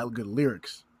 It ain't got good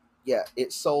lyrics. Yeah,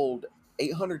 it sold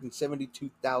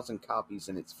 872,000 copies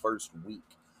in its first week.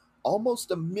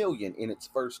 Almost 1 million in its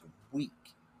first week.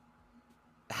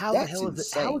 How That's the hell is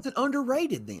insane. it? How is it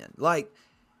underrated then? Like,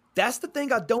 that's the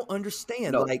thing I don't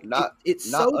understand. No, like, it's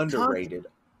so not underrated.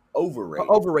 Overrated.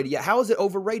 Overrated. Yeah. How is it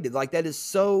overrated? Like, that is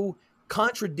so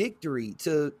contradictory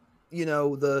to,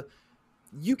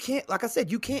 you can't, like I said,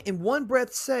 you can't in one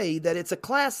breath say that it's a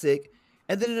classic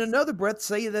and then in another breath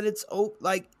say that it's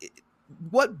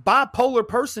what bipolar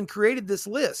person created this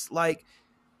list? Like,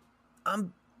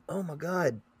 oh my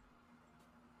God.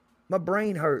 My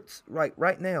brain hurts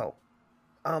right now.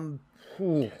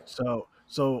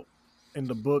 So in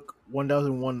the book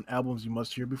 1001 albums you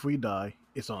must hear before you die,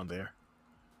 it's on there.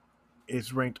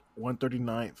 It's ranked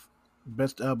 139th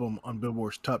best album on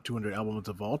Billboard's top 200 albums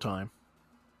of all time.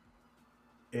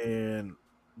 And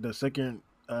the second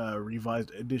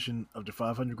revised edition of the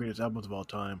 500 greatest albums of all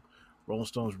time, Rolling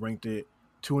Stones ranked it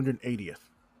 280th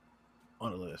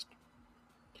on the list.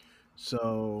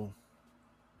 So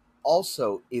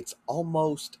Also, it's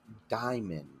almost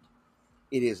diamond.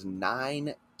 It is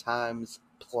 9 times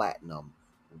platinum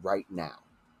right now.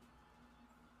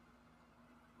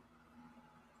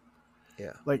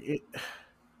 Yeah. Like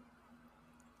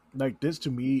this to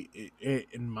me, it,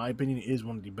 in my opinion, is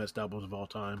one of the best albums of all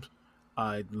time.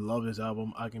 I love this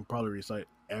album. I can probably recite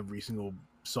every single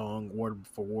song word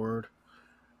for word.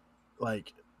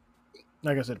 Like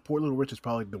I said, Poor Little Rich is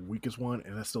probably the weakest one,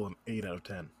 and that's still an 8 out of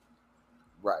 10.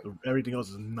 Right. Everything else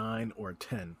is 9 or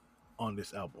 10 on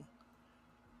this album.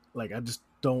 Like, I just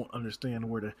don't understand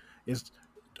where it's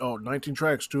 19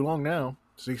 tracks, too long now.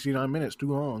 69 minutes,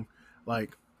 too long.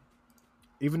 Like,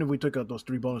 even if we took out those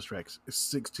 3 bonus tracks, it's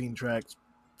 16 tracks,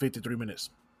 53 minutes.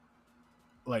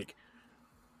 Like,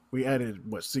 we added,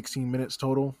 16 minutes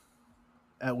total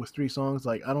with 3 songs?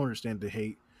 Like, I don't understand the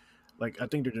hate. Like, I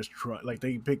think they're just trying, like,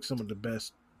 they picked some of the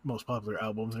best, most popular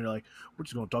albums, and they're like, we're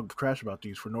just going to talk trash about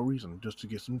these for no reason, just to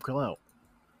get some clout.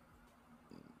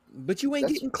 But you ain't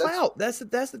getting clout. That's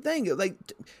the thing. Like,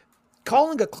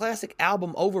 calling a classic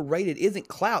album overrated isn't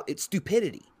clout. It's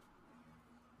stupidity.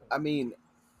 I mean,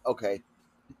 okay.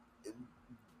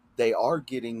 They are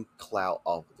getting clout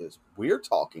off of this. We're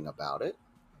talking about it.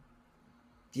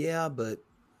 Yeah, but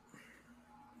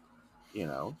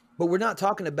But we're not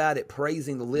talking about it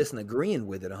praising the list and agreeing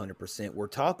with it 100%. We're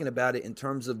talking about it in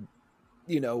terms of,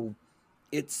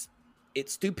 it's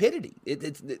stupidity.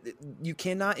 You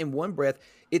cannot in one breath.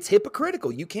 It's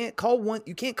hypocritical. You can't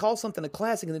call something a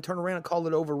classic and then turn around and call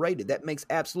it overrated. That makes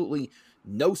absolutely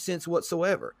no sense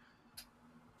whatsoever.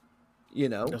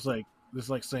 It's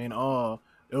like saying, "Oh,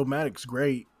 Illmatic's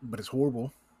great, but it's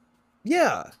horrible."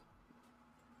 Yeah.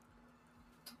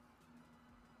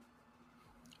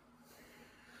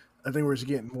 I think we're just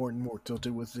getting more and more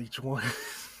tilted with each one.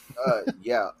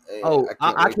 Yeah.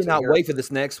 I cannot wait for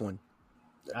this next one.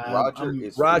 Roger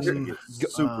is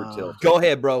super tilted. Go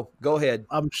ahead, bro. Go ahead.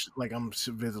 I'm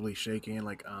visibly shaking.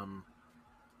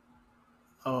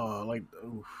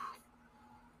 Oof.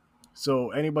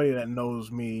 So anybody that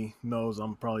knows me knows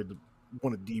I'm probably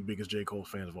one of the biggest J. Cole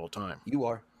fans of all time. You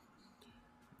are.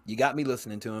 You got me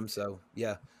listening to him, so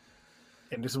yeah.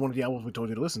 And this is one of the albums we told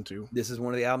you to listen to. This is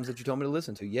one of the albums that you told me to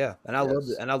listen to. Yeah, and I love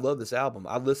it. And I love this album.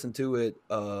 I listened to it.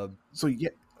 So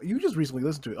yeah, you just recently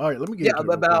listened to it. All right, let me get into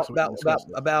it about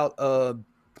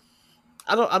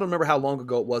I don't remember how long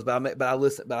ago it was, but I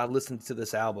listened to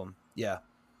this album. Yeah.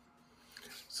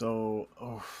 So,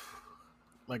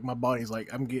 my body's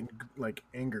like I'm getting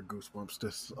anger goosebumps.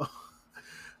 This.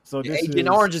 So this Agent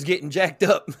Orange is getting jacked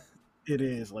up. It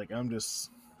is I'm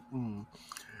just.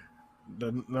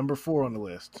 The number 4 on the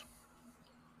list,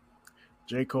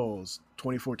 J. Cole's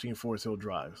 2014 Forest Hill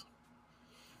Drive.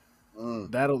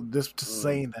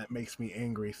 Saying that makes me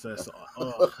angry. So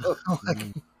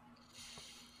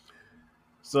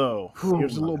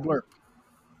here's a little blurb.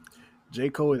 J.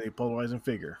 Cole is a polarizing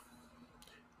figure.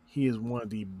 he is one of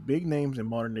the big names in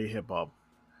modern day hip hop,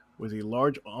 with a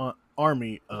large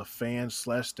army of fans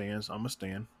slash stands. I'm a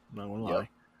stan, not gonna Yep. lie.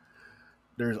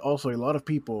 There's also a lot of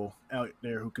people out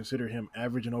there who consider him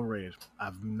average and overrated.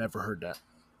 I've never heard that.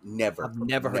 Never. I've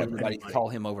never heard Never. anybody Anybody. call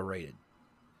him overrated.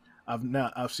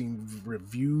 I've seen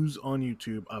reviews on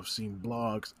YouTube. I've seen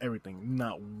blogs, everything.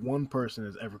 Not one person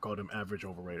has ever called him average,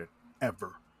 overrated,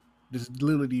 ever. This is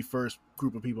literally the first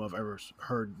group of people I've ever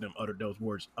heard them utter those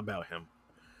words about him.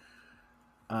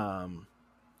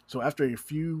 So after a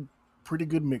few pretty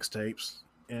good mixtapes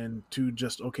and two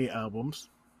just okay albums,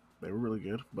 they were really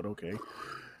good, but okay.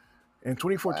 In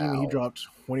 2014, he Wow. dropped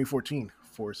 2014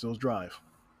 Forest Hills Drive,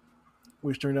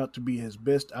 which turned out to be his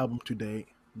best album to date,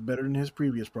 better than his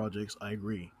previous projects, I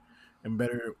agree, and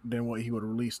better than what he would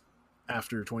have released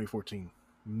after 2014.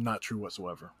 Not true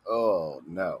whatsoever. Oh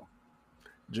no.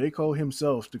 J. Cole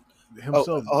himself,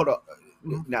 Oh, hold on.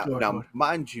 Go ahead, go ahead.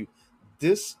 Mind you,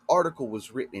 this article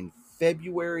was written in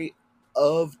February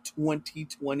of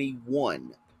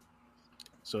 2021.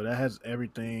 So that has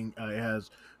everything. It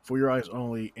has For Your Eyes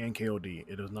Only and KOD.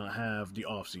 It does not have the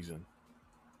off season,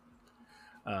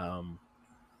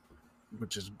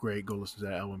 which is great. Go listen to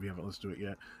that album if you haven't listened to it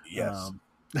yet. Yes.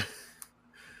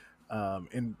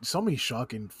 And so many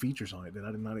shocking features on it that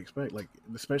I did not expect. Like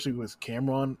especially with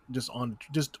Cameron just on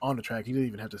the track. He didn't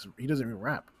even have to. He doesn't even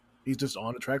rap. He's just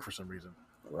on the track for some reason.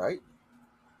 Right.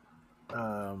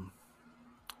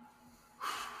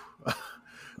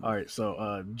 All right,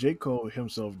 so J. Cole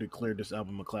himself declared this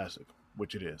album a classic,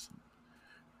 which it is.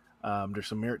 There's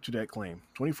some merit to that claim.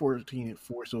 2014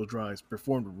 Forest Hills Drive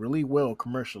performed really well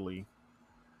commercially,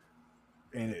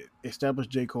 and it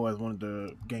established J. Cole as one of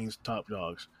the game's top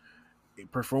dogs.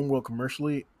 It performed well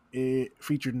commercially. It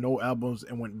featured no albums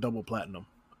and went double platinum.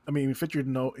 I mean,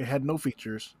 it had no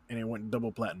features and it went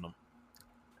double platinum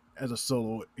as a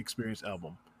solo experience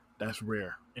album. That's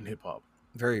rare in hip hop.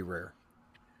 Very rare.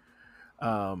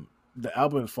 The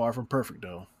album is far from perfect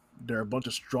though. There are a bunch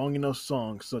of strong enough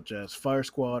songs such as Fire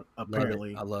Squad.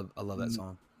 Apparently, I love that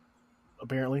song.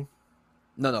 Apparently,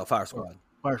 No, Fire Squad.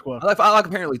 Fire Squad. I like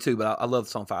apparently too, but I love the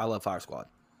song Fire. I love Fire Squad.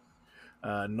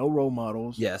 No Role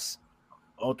Models. Yes.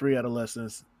 All Three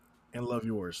Adolescents, and Love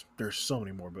Yours. There's so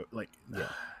many more, but Yeah.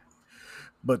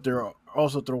 But there are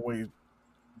also throwaway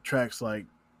tracks like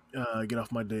 "Get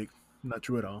Off My Dick," not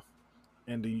true at all,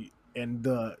 and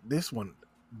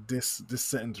this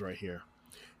sentence right here,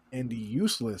 and the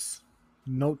useless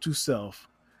note to self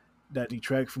that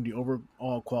detract from the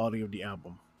overall quality of the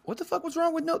album. What the fuck was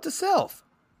wrong with Note to Self?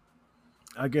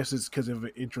 I guess it's because of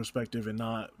introspective and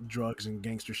not drugs and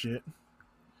gangster shit.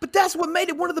 But that's what made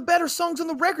it one of the better songs on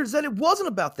the record. Is that it wasn't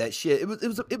about that shit. It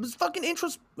was fucking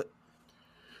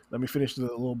Let me finish the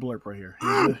little blurb right here.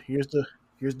 Here's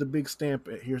the big stamp.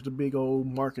 Here's the big old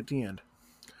mark at the end.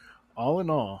 All in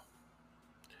all,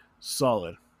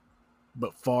 solid,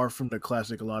 but far from the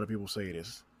classic a lot of people say it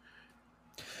is.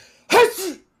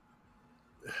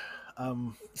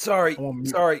 Sorry. I'm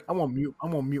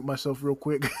gonna mute myself real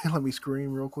quick. Let me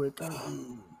scream real quick.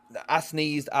 I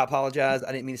sneezed. I apologize.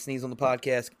 I didn't mean to sneeze on the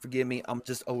podcast. Forgive me. I'm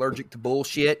just allergic to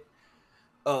bullshit.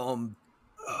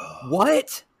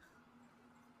 What?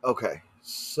 Okay,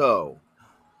 so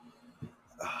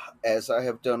as I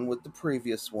have done with the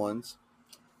previous ones,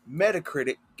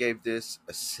 Metacritic gave this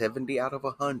a 70 out of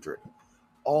 100.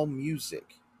 All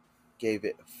Music gave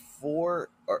it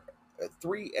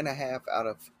 3.5 out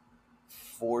of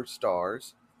 4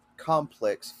 stars.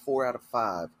 Complex 4 out of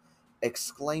 5.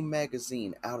 Exclaim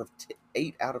Magazine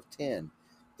 8 out of 10.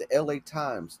 The LA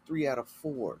Times 3 out of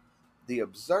 4. The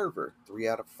Observer 3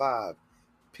 out of 5.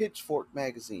 Pitchfork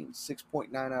Magazine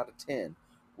 6.9 out of 10.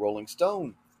 Rolling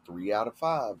Stone 3 out of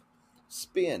 5.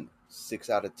 Spin 6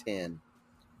 out of 10.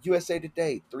 USA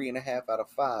Today 3.5 out of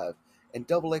 5. And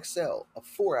Double XL a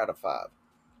 4 out of 5.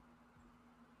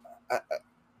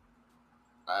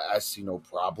 I see no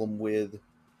problem with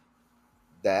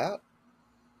that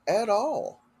at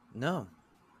all. No.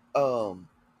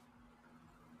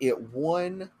 It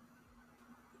won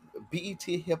BET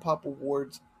Hip Hop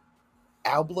Awards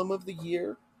Album of the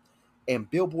Year and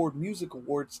Billboard Music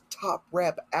Awards Top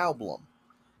Rap Album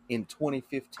in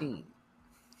 2015.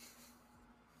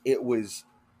 It was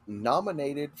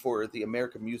nominated for the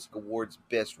American Music Awards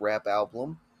Best Rap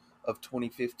Album of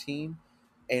 2015,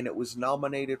 and it was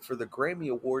nominated for the Grammy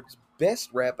Awards Best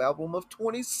Rap Album of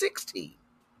 2016.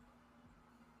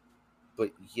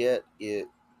 But yet it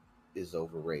is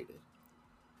overrated.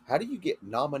 How do you get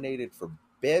nominated for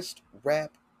Best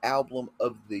Rap Album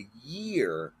of the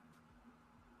Year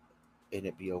and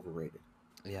it be overrated?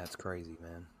 Yeah, it's crazy,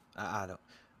 man. I don't.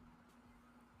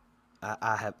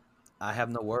 I have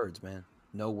no words, man.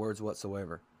 No words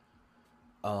whatsoever.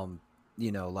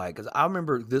 You know, like, because I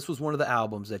remember this was one of the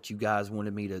albums that you guys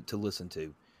wanted me to listen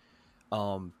to.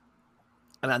 And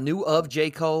I knew of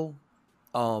J. Cole,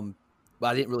 but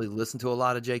I didn't really listen to a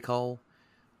lot of J. Cole.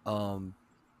 Then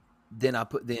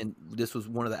this was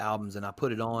one of the albums, and I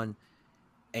put it on,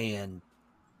 and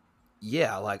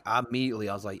yeah, like I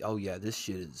was like, oh yeah, this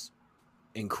shit is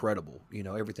incredible. You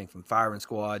know, everything from Firing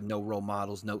Squad, No Role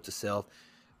Models, Note to Self.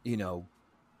 You know,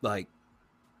 like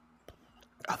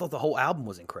I thought the whole album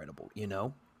was incredible. You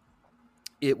know,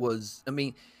 it was. I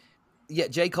mean, yeah,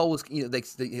 J. Cole was, you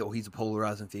know, he's a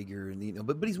polarizing figure, and you know,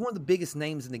 but he's one of the biggest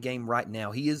names in the game right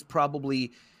now. He is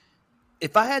probably,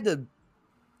 if I had to,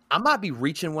 I might be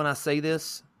reaching when I say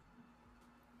this.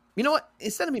 You know what?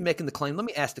 Instead of me making the claim, let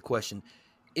me ask the question: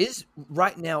 is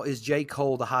J.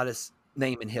 Cole the hottest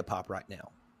name in hip hop right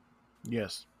now?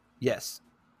 Yes. Yes.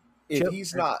 If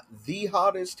he's not the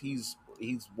hottest, he's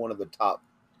one of the top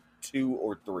 2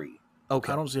 or 3.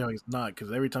 Okay. I don't see how he's not,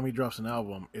 because every time he drops an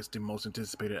album, it's the most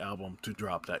anticipated album to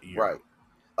drop that year. Right.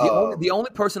 The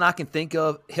only person I can think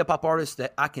of, hip hop artist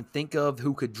that I can think of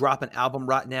who could drop an album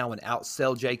right now and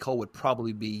outsell J. Cole would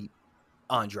probably be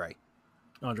Andre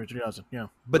 3000. Yeah.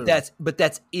 But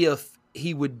that's if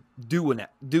he would do a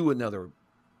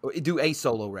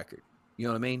solo record. You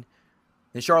know what I mean?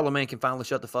 And Charlemagne can finally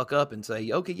shut the fuck up and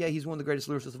say, okay, yeah, he's one of the greatest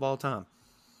lyricists of all time.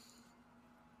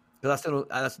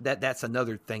 Because that's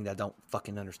another thing that I don't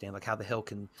fucking understand. Like, how the hell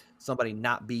can somebody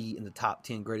not be in the top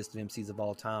 10 greatest MCs of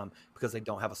all time because they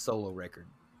don't have a solo record?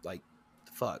 Like,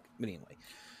 fuck. But anyway.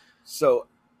 So,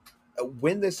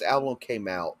 when this album came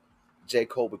out, J.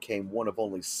 Cole became one of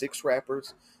only 6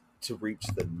 rappers to reach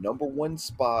the #1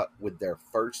 spot with their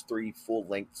first 3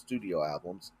 full-length studio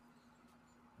albums.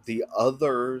 The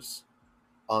others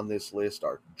on this list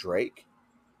are Drake,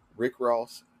 Rick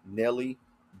Ross, Nelly,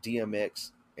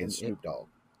 DMX, and Snoop Dogg.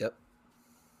 Yep.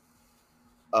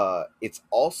 It's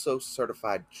also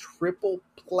certified triple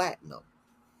platinum.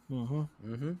 Mm-hmm.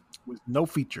 Mm-hmm. With no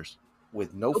features.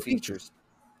 With no features.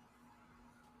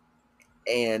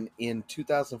 And in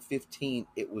 2015,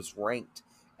 it was ranked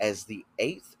as the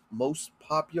 8th most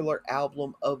popular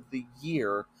album of the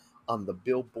year on the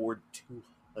Billboard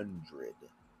 200.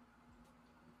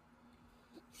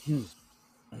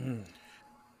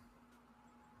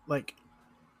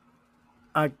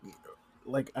 I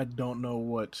don't know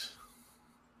what.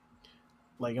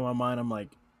 Like, in my mind, I'm like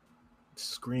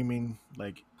screaming,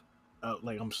 like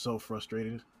I'm so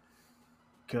frustrated,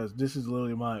 because this is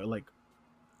literally my like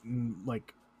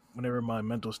whenever my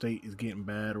mental state is getting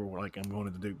bad, or like I'm going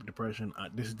into depression,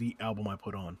 this is the album I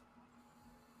put on.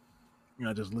 And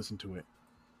I just listen to it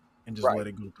and just let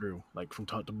it go through, like from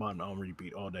top to bottom, on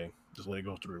repeat all day. Just let it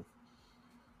go through.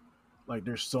 Like,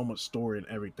 there's so much story in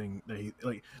everything that he,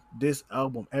 like, this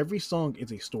album, every song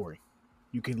is a story.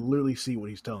 You can literally see what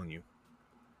he's telling you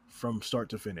from start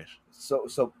to finish.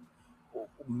 So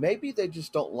maybe they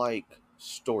just don't like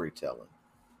storytelling.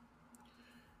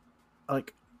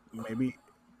 Like, maybe,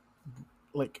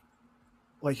 like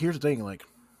here's the thing, like,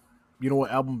 you know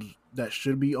what albums that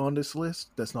should be on this list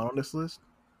that's not on this list?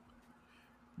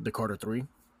 The Carter 3.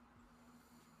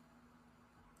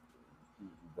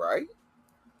 Right?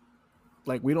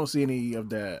 Like, we don't see any of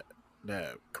that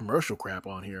commercial crap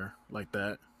on here like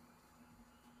that.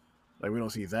 Like, we don't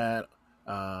see that.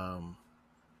 I'm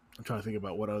trying to think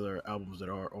about what other albums that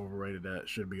are overrated that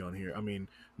should be on here. I mean,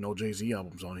 no Jay-Z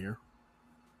albums on here.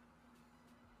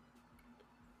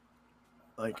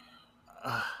 Like,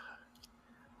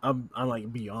 I'm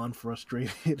like beyond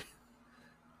frustrated.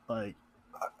 Like,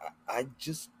 I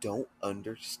just don't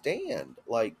understand.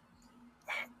 Like,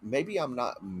 maybe I'm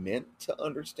not meant to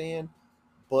understand,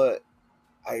 but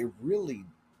I really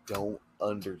don't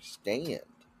understand.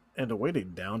 And the way they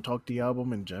down talk the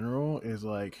album in general is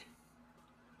like,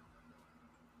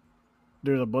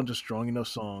 there's a bunch of strong enough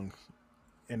songs,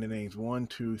 and it names 1,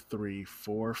 2, 3,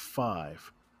 4,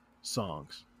 5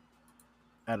 songs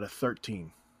out of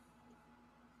 13.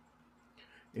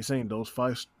 It's saying those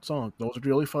 5 songs, those are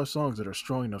the only 5 songs that are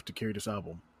strong enough to carry this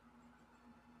album.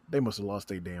 They must have lost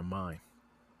their damn mind.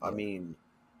 I mean,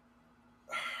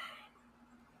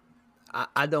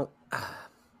 I don't.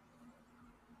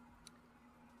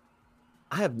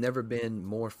 I have never been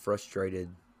more frustrated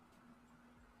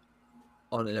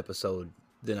on an episode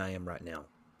than I am right now.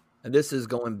 And this is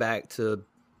going back to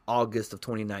August of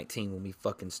 2019 when we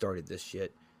fucking started this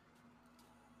shit.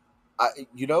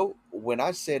 When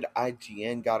I said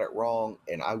IGN got it wrong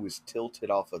and I was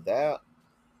tilted off of that,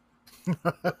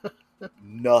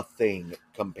 nothing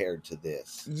compared to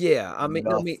this. Yeah,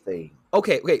 nothing.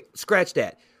 Okay, scratch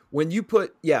that. When you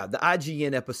put, the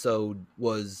IGN episode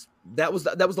was that was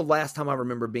the last time I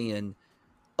remember being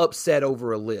upset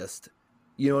over a list.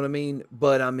 You know what I mean?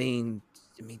 But I mean,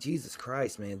 Jesus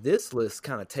Christ, man, this list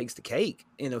kind of takes the cake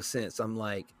in a sense. I'm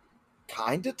like,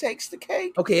 kind of takes the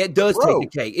cake. okay, it does Bro,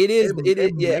 take the cake. It is.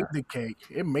 It Yeah. made the cake.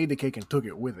 It made the cake and took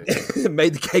it with it. It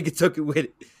made the cake and took it with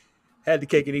it. Had the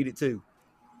cake and eat it too.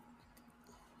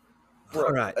 Bro,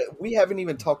 All right. We haven't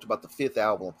even talked about the 5th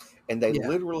album, and they Yeah.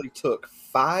 literally took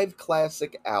 5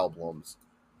 classic albums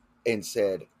and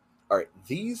said, all right,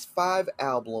 these 5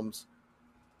 albums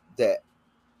that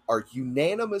are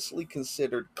unanimously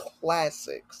considered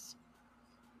classics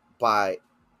by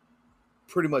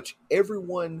pretty much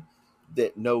everyone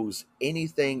that knows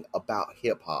anything about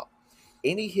hip hop.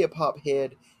 Any hip hop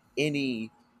head,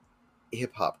 any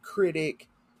hip hop critic,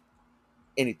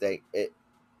 anything.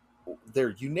 They're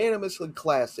unanimously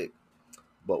classic,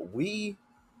 but we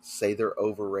say they're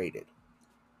overrated.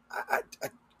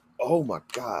 Oh my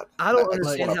God. I don't just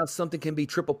understand wanna- how something can be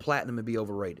triple platinum and be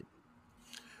overrated.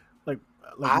 Like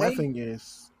my thing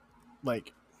is,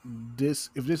 like, this.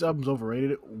 If this album's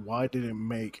overrated, why did it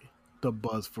make the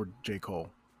buzz for J. Cole?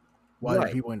 Why Right.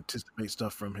 did people anticipate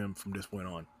stuff from him from this point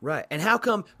on? Right. And how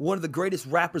come one of the greatest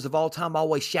rappers of all time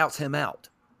always shouts him out?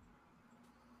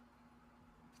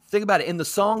 Think about it. In the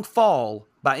song Fall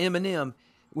by Eminem,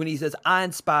 when he says, I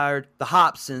inspired the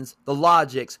Hobsons, the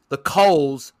Logics, the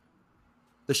Coles,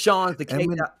 the Shawns, the K.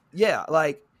 Yeah,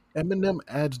 like. Eminem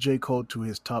adds J. Cole to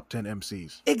his top 10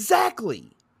 MCs.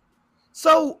 Exactly.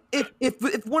 So if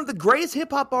one of the greatest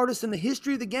hip hop artists in the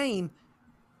history of the game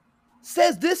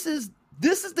says this is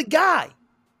the guy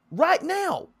right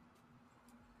now,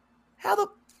 how the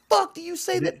fuck do you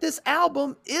say that this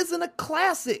album isn't a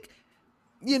classic?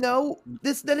 You know,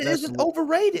 that it isn't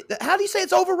overrated. How do you say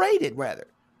it's overrated, rather?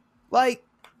 Like,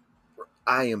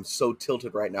 I am so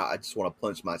tilted right now. I just want to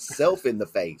punch myself in the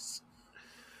face.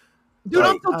 Dude,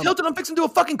 I'm so tilted. I'm fixing to do a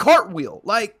fucking cartwheel.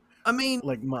 Like, I mean,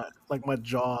 like my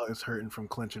jaw is hurting from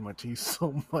clenching my teeth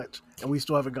so much, and we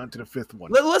still haven't gotten to the 5th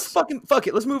one. Let's fucking fuck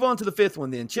it. Let's move on to the 5th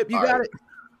one then. Chip, you got it.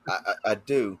 I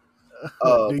do.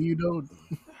 Do you know?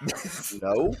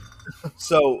 No.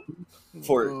 So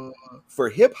for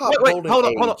hip hop, wait, hold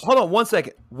on, 1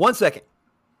 second. 1 second.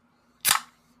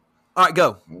 All right,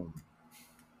 go.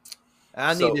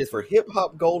 I need this for hip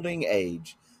hop golden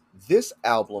age. This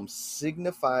album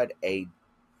signified a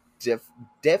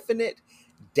definite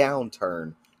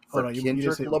downturn for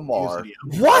Kendrick Lamar.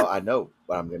 What? I know,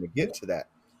 but I'm going to get to that.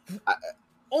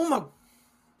 Oh my!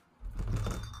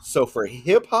 So for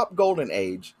hip hop golden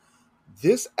age,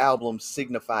 this album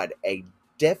signified a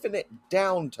definite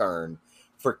downturn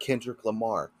for Kendrick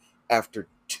Lamar. After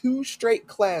 2 straight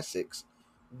classics,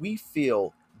 we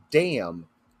feel Damn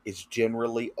is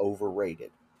generally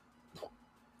overrated.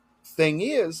 Thing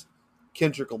is,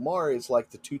 Kendrick Lamar is like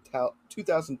the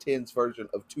 2010s version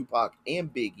of Tupac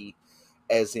and Biggie,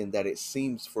 as in that it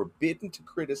seems forbidden to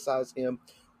criticize him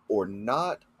or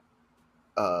not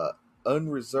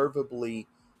unreservedly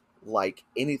like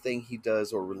anything he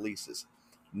does or releases.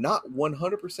 Not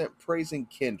 100% praising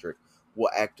Kendrick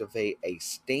will activate a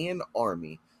stan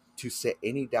army to set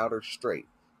any doubter straight.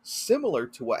 Similar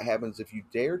to what happens if you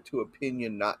dare to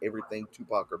opinion not everything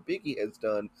Tupac or Biggie has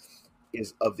done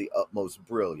is of the utmost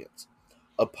brilliance.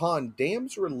 Upon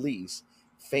Damn's release,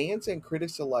 fans and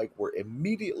critics alike were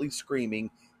immediately screaming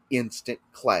instant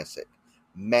classic,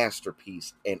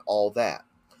 masterpiece, and all that.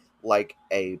 Like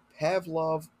a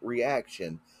Pavlov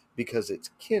reaction because it's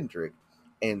Kendrick,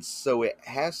 and so it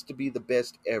has to be the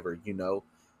best ever, you know.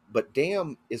 But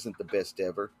Damn isn't the best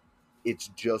ever. It's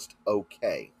just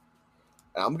okay.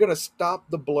 I'm going to stop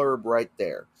the blurb right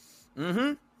there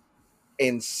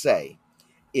and say,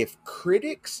 if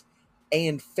critics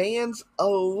and fans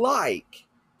alike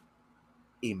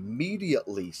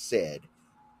immediately said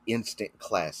instant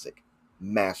classic,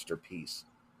 masterpiece,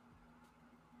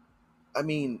 I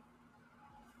mean,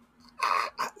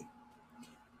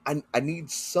 I need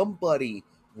somebody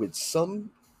with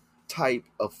some type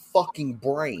of fucking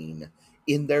brain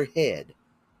in their head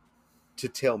to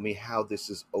tell me how this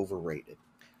is overrated.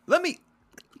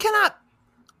 Can I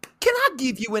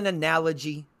give you an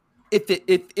analogy if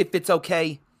it's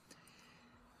okay?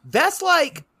 That's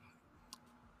like,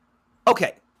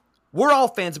 okay, we're all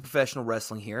fans of professional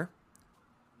wrestling here.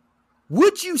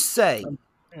 Would you say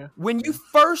when you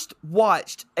first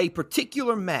watched a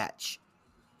particular match,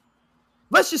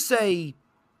 let's just say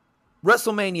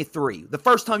WrestleMania 3, the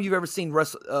first time you've ever seen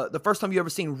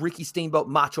Ricky Steamboat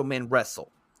Macho Man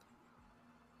wrestle,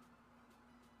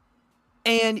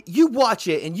 and you watch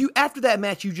it, and after that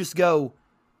match, you just go,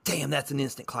 damn, that's an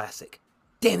instant classic.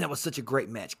 Damn, that was such a great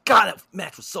match. God, that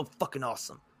match was so fucking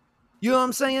awesome. You know what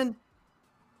I'm saying?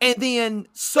 And then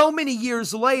so many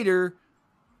years later,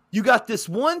 you got this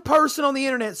one person on the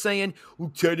internet saying,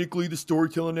 "Well, technically the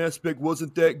storytelling aspect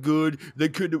wasn't that good. They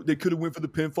could have went for the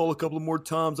pinfall a couple of more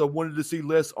times. I wanted to see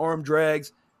less arm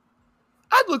drags."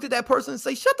 I'd look at that person and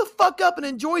say, "Shut the fuck up and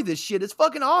enjoy this shit. It's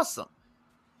fucking awesome."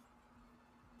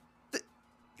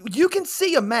 You can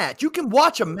see a match. You can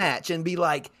watch a match and be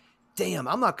like, "Damn,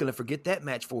 I'm not going to forget that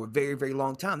match for a very, very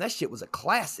long time. That shit was a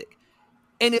classic."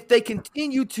 And if they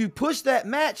continue to push that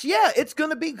match, yeah, it's going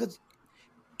to be, because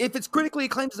if it's critically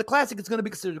acclaimed as a classic, it's going to be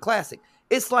considered a classic.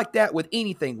 It's like that with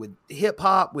anything, with hip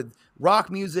hop, with rock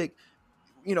music,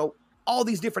 all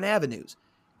these different avenues.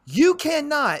 You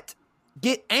cannot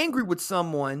get angry with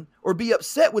someone or be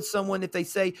upset with someone if they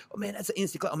say, "Oh man, that's an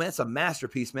instant classic. Oh man, that's a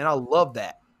masterpiece, man. I love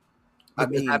that."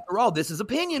 Because after all, this is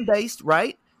opinion based,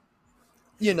 right?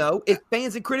 If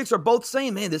fans and critics are both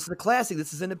saying, "Man, this is a classic,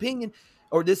 this is an opinion,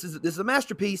 or this is a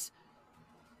masterpiece,"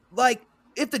 like,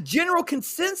 if the general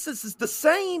consensus is the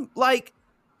same, like,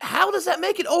 how does that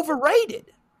make it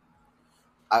overrated?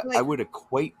 I would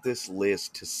equate this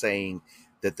list to saying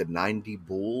that the 90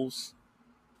 Bulls,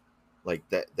 like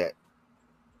that the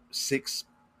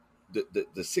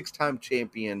 6-time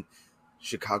champion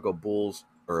Chicago Bulls,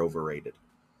 are overrated.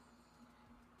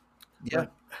 Yeah.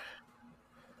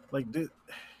 Like this.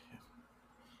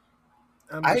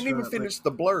 I didn't even finish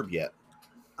the blurb yet.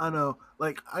 I know.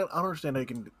 Like, I understand they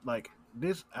can, like,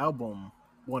 this album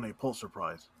won a Pulitzer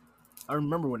Prize. I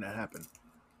remember when that happened.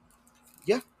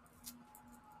 Yeah.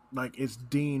 Like, it's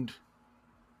deemed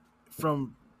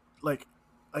from, like,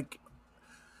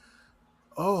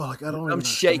 oh, like, I don't even I'm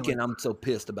shaking. like, I'm so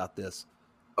pissed about this.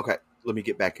 Okay, let me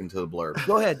get back into the blurb.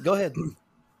 Go ahead.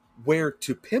 Where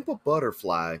To Pimp a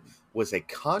Butterfly was a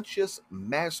conscious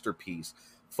masterpiece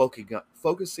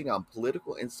focusing on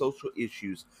political and social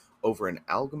issues over an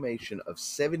amalgamation of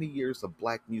 70 years of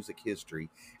black music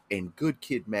history, and Good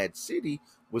Kid, Mad City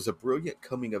was a brilliant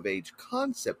coming-of-age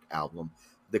concept album,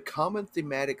 the common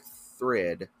thematic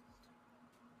thread,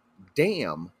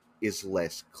 Damn, is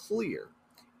less clear.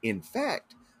 In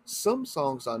fact, some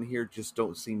songs on here just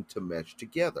don't seem to mesh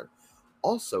together.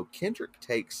 Also, Kendrick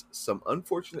takes some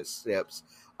unfortunate steps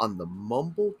on the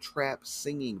mumble trap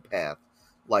singing path,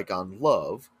 like on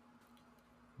Love,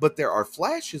 but there are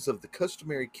flashes of the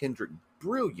customary Kendrick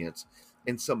brilliance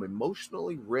and some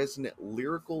emotionally resonant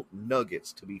lyrical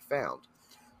nuggets to be found.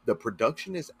 The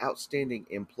production is outstanding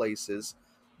in places.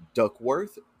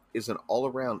 Duckworth is an all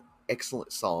around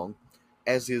excellent song,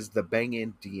 as is the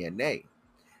Bangin' DNA.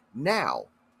 Now,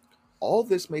 all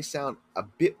this may sound a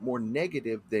bit more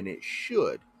negative than it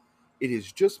should. It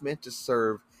is just meant to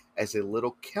serve as a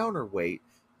little counterweight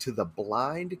to the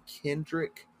blind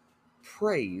Kendrick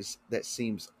praise that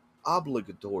seems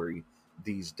obligatory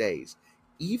these days.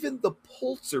 Even the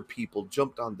Pulitzer people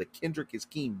jumped on the Kendrick is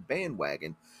King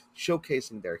bandwagon,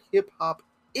 showcasing their hip hop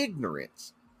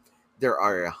ignorance. There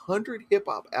are 100 hip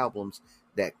hop albums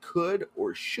that could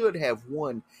or should have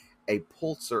won a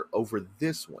Pulitzer over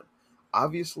this one.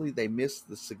 Obviously, they missed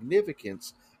the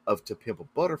significance of To Pimp a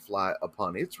Butterfly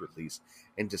upon its release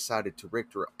and decided to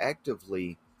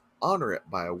retroactively honor it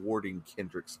by awarding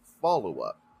Kendrick's follow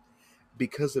up.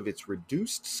 Because of its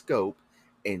reduced scope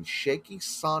and shaky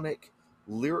sonic,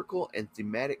 lyrical, and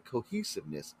thematic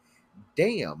cohesiveness,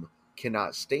 Damn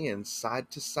cannot stand side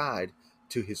to side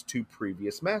to his two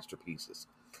previous masterpieces.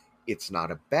 It's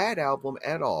not a bad album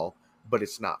at all, but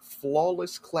it's not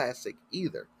flawless classic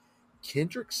either.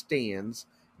 Kendrick stans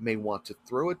may want to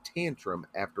throw a tantrum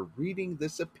after reading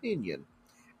this opinion,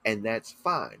 and that's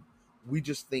fine. We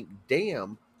just think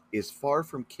Damn is far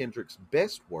from Kendrick's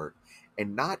best work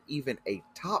and not even a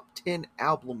top 10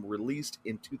 album released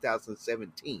in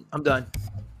 2017. I'm done.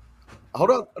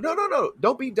 Hold on. No.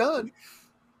 Don't be done.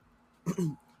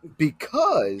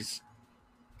 because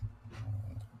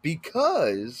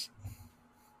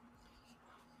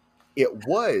it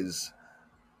was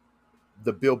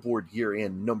the Billboard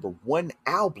year-end #1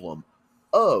 album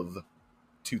of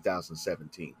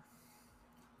 2017.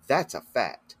 That's a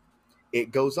fact.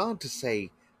 It goes on to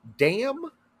say,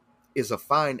 Damn is a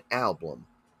fine album.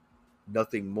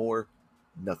 Nothing more,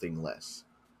 nothing less.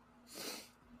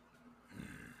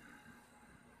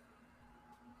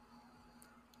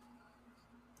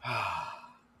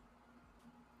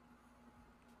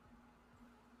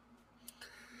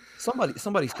 Somebody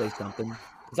say something,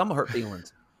 because I'm gonna hurt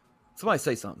feelings. Somebody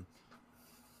say something.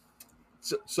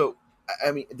 So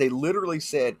I mean, they literally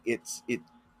said it's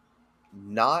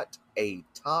not a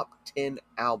top 10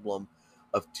 album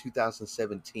of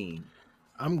 2017.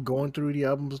 I'm going through the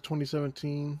albums of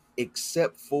 2017,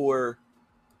 except for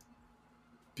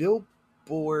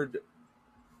Billboard.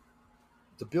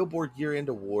 The Billboard Year End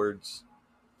Awards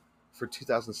for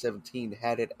 2017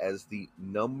 had it as the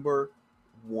number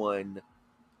one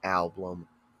album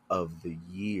of the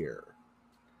year.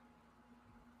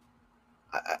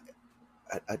 I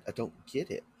don't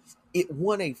get it. It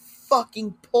won a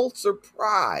fucking Pulitzer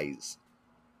Prize,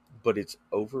 but it's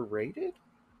overrated?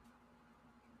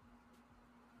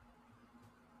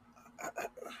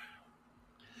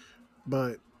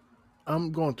 But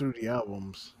I'm going through the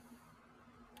albums,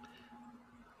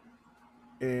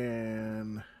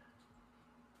 and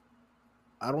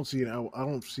I don't see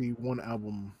one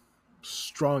album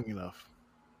strong enough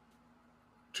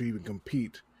to even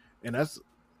compete. And I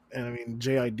mean,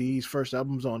 JID's first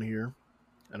album's on here,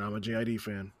 and I'm a JID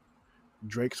fan.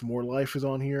 Drake's More Life is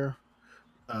on here.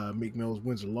 Meek Mill's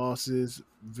Wins and Losses,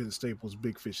 Vince Staples'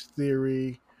 Big Fish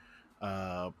Theory,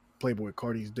 Playboy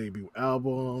Cardi's debut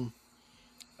album,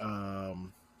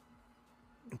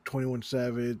 21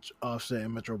 Savage, Offset,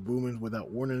 and Metro Boomin's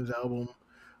Without Warning's album,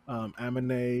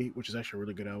 Amine, which is actually a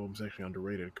really good album. It's actually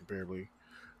underrated comparably.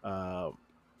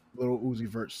 Little Uzi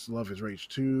Vert's Love Is Rage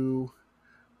 2.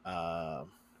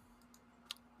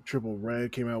 Triple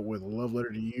Red came out with Love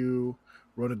Letter to You.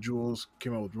 Run the Jewels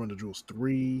came out with Run the Jewels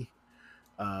 3.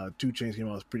 2 Chainz came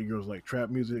out with Pretty Girls Like Trap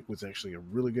Music, which is actually a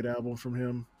really good album from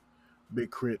him.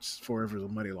 Big Crit's Forever's a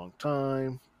Mighty Long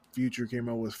Time. Future came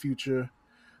out with Future.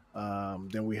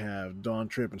 Then we have Dawn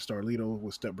Trip and Starlito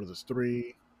with Step Brothers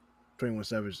 3. 21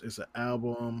 Savage is an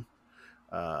album.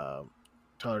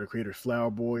 Tyler the Creator's Flower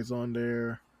Boy's on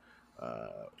there.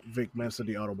 Vic Mensa,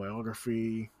 the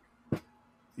autobiography.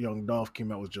 Young Dolph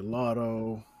came out with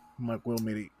Gelato. Mike Will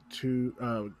made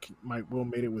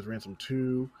it with Ransom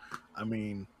 2. I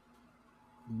mean,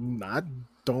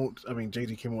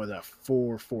 Jay-Z came out with that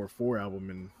 444 album,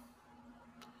 and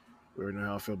we already know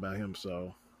how I feel about him.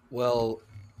 So, well,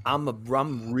 I'm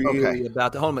really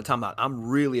about to hold on. Time out. I'm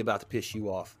really about to piss you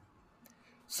off.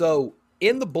 So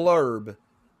in the blurb,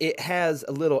 it has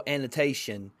a little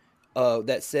annotation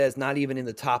that says not even in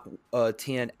the top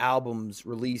 10 albums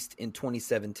released in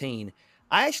 2017.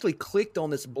 I actually clicked on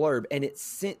this blurb and it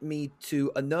sent me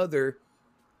to another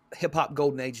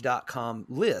hiphopgoldenage.com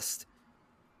list.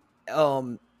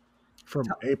 From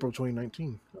April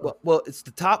 2019. Well, it's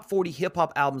the top 40 hip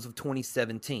hop albums of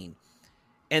 2017.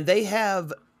 And they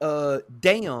have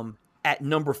Damn at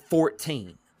number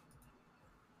 14.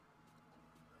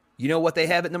 You know what they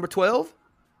have at number 12?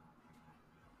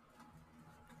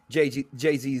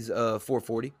 Jay-Z's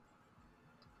 440.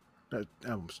 That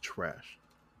album's trash.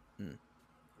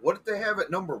 What did they have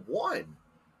at number 1?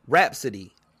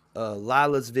 Rhapsody,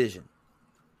 Lila's Vision,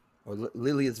 or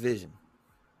Lilia's Vision.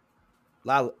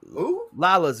 Who?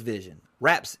 Lila's Vision.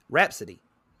 Rhapsody.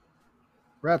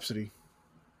 Rhapsody.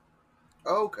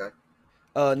 Oh, okay.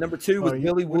 Number 2 was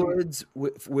Billy Woods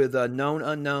with Known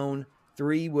Unknown.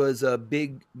 3 was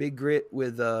Big Grit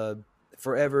with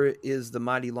Forever is the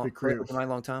Mighty Long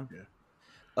Time.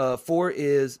 Yeah. 4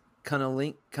 is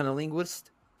Cunnilinguist.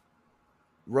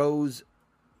 Rosa,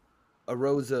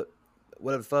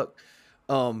 whatever the fuck.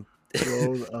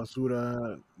 Rose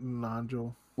Asura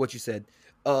Nanjo. What you said.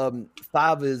 5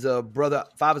 is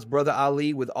Brother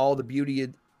Ali with All the Beauty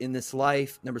in This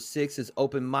Life. Number 6 is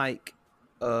Open Mic.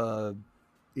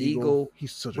 Eagle.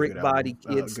 He's such Brick a good Body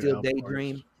album. Kid Still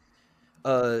Daydream.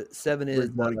 7 is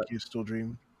Brick Body Kid Still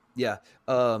Dream. Yeah.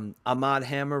 Ahmad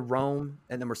Hammer, Rome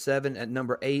at number 7. At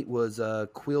number 8 was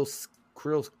Quill?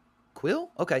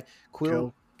 Okay.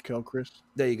 Quill. Kel Chris.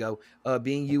 There you go.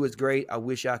 Being You is great. I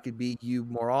wish I could be you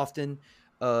more often.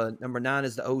 Number 9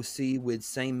 is the OC with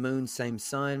Same Moon, Same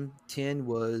Sun. 10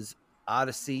 was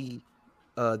Odyssey,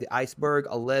 The Iceberg.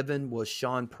 11 was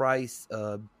Sean Price,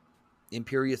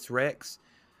 Imperious Rex.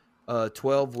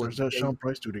 12 was... There's that Sean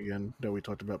Price dude again that we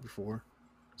talked about before.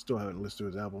 Still haven't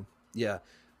listened to his album. Yeah.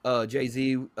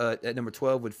 Jay-Z at number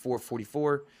 12 with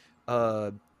 444.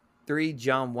 3,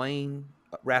 John Wayne,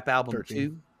 rap album 13.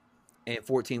 2. And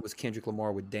 14 was Kendrick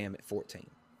Lamar with Damn at 14.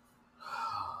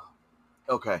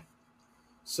 Okay.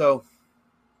 So,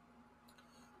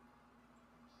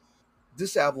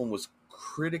 this album was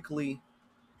critically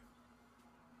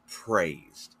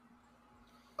praised.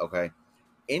 Okay.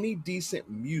 Any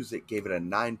Decent Music gave it a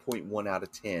 9.1 out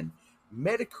of 10.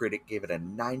 Metacritic gave it a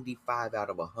 95 out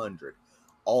of 100.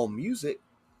 All Music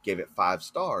gave it 5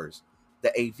 stars.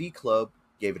 The AV Club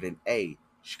gave it an A.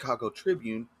 Chicago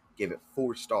Tribune gave it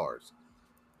 4 stars.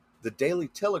 The Daily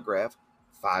Telegraph,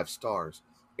 5 stars.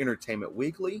 Entertainment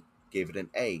Weekly gave it an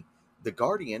A. The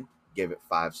Guardian gave it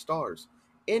 5 stars.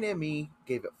 NME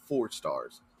gave it 4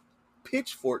 stars.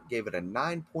 Pitchfork gave it a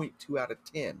 9.2 out of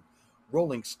 10.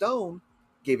 Rolling Stone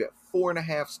gave it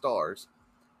 4.5 stars.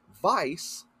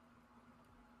 Vice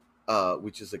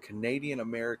which is a Canadian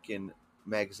American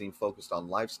magazine focused on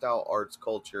lifestyle, arts,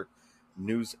 culture,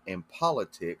 news, and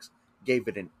politics, gave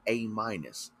it an A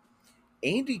minus.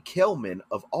 Andy Kellman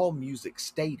of AllMusic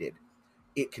stated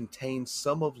it contains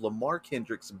some of Lamar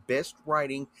Kendrick's best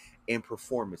writing and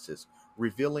performances,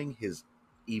 revealing his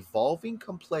evolving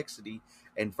complexity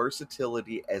and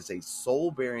versatility as a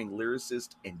soul bearing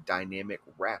lyricist and dynamic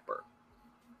rapper.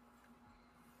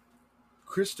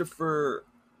 Christopher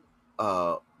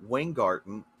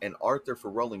Weingarten, an author for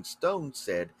Rolling Stone,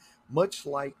 said, much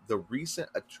like the recent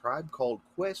A Tribe Called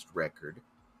Quest record,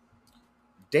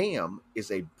 Damn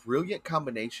is a brilliant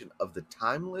combination of the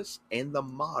timeless and the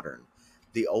modern,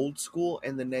 the old school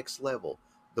and the next level.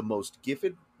 The most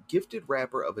gifted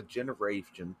rapper of a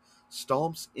generation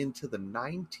stomps into the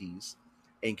 90s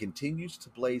and continues to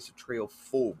blaze a trail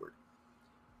forward.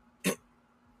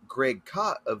 Greg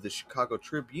Kot of the Chicago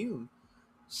Tribune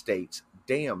states,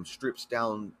 Damn strips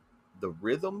down the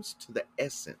rhythms to the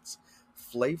essence,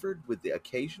 flavored with the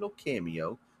occasional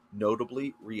cameo,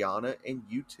 notably Rihanna and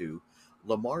U2.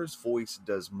 Lamar's voice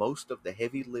does most of the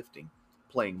heavy lifting,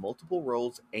 playing multiple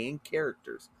roles and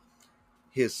characters.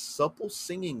 His supple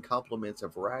singing complements a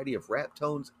variety of rap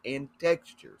tones and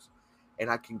textures. And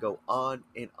I can go on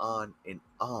and on and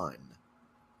on.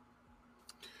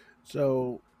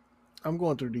 So I'm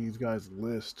going through these guys'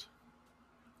 list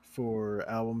for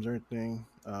albums or anything.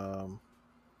 And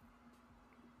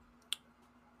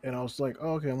I was like,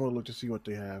 oh, okay, I'm going to look to see what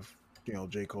they have,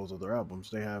 J. Cole's other albums.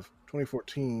 They have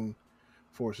 2014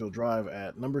 Forest Hill Drive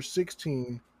at number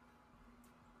 16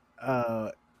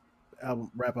 uh,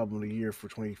 rap album of the year for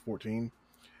 2014.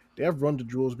 They have Run the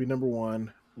Jewels be number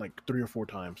one like 3 or 4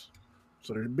 times.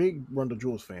 So they're big Run the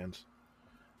Jewels fans.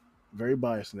 Very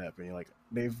biased in that opinion. Like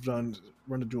they've done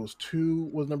Run the Jewels 2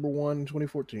 was number one in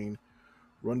 2014.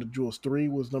 Run the Jewels 3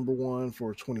 was number one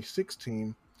for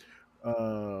 2016.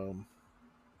 Run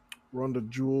the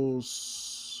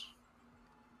Jewels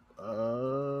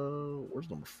where's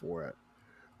number 4 at?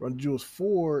 Run the Jewels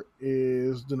 4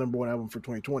 is the number one album for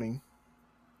 2020.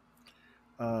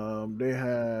 They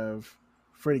have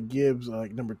Freddie Gibbs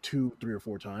like number 2 3 or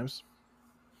 4 times.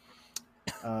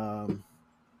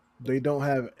 They don't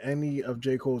have any of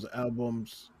J. Cole's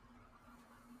albums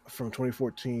from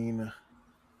 2014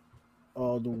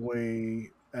 all the way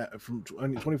from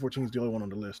 2014 is the only one on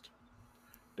the list.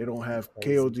 They don't have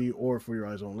KOD or For Your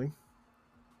Eyes Only.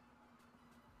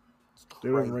 They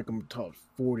don't even rank them top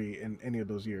 40 in any of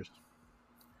those years.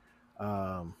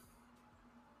 And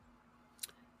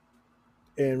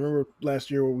remember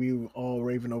last year where we all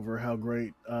raving over how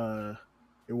great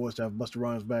it was to have Busta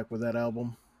Rhymes back with that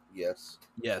album? Yes.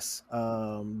 Yes.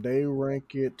 They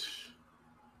rank it.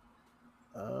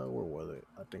 Where was it?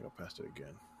 I think I passed it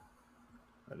again.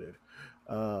 I did.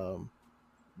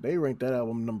 They ranked that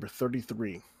album number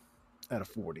 33 out of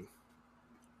 40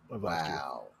 of last year.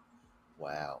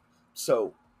 Wow.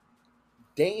 So,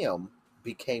 Damn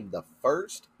became the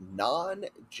first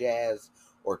non-jazz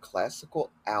or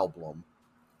classical album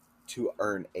to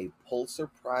earn a Pulitzer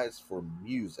Prize for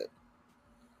music.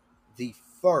 The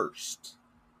first.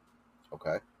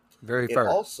 Okay. Very It first.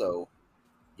 also,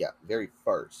 very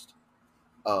first.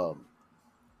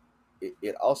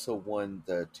 It also won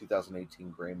the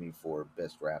 2018 Grammy for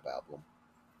Best Rap Album.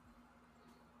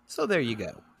 So there you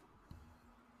go.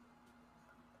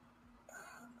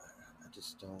 I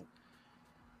just don't.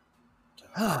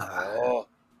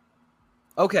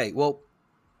 Okay, well,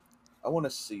 I want to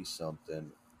see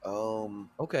something.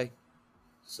 okay.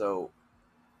 So,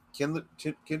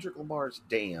 Kendrick Lamar's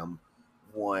Damn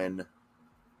won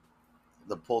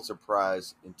the Pulitzer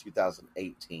Prize in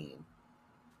 2018.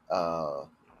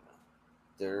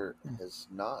 There has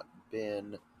not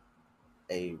been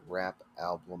a rap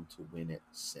album to win it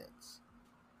since.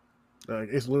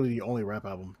 It's literally the only rap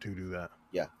album to do that.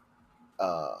 Yeah.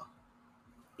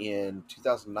 In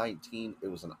 2019, it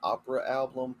was an opera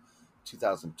album.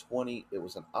 2020, it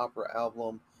was an opera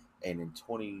album. And in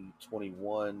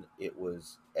 2021,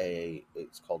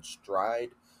 it's called Stride.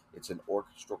 It's an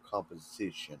orchestral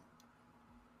composition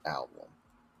album.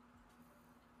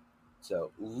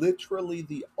 So, literally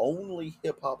the only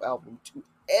hip hop album to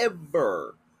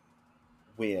ever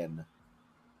win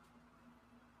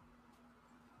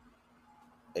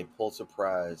a Pulitzer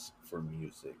Prize for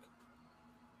music.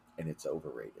 And it's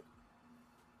overrated.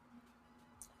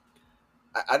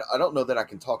 I don't know that I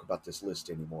can talk about this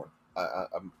list anymore.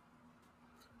 I'm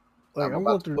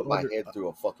about to put my head through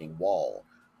a fucking wall.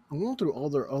 I'm going through all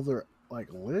their other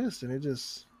lists, and it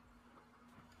just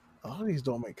all these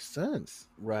don't make sense.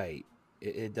 Right.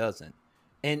 It doesn't.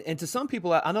 And to some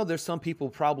people, I know there's some people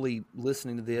probably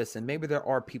listening to this, and maybe there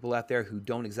are people out there who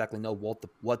don't exactly know what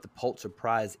the Pulitzer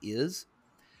Prize is.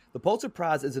 The Pulitzer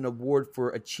Prize is an award for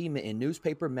achievement in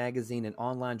newspaper, magazine, and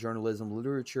online journalism,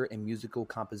 literature, and musical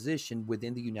composition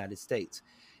within the United States.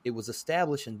 It was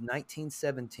established in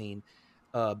 1917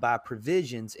 by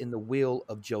provisions in the will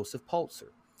of Joseph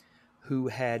Pulitzer, who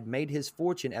had made his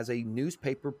fortune as a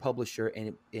newspaper publisher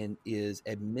and is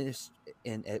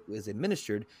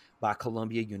administered by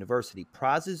Columbia University.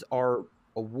 Prizes are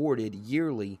awarded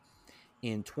yearly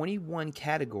in 21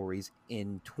 categories.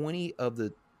 In 20 of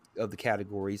the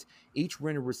categories, each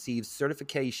winner receives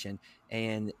certification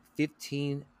and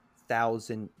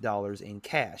 $15,000 in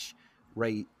cash,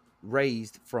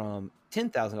 raised from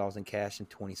 $10,000 in cash in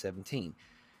 2017.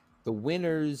 The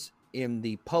winners in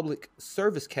the public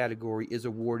service category is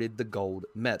awarded the gold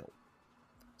medal.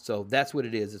 So that's what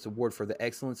it is. It's an award for the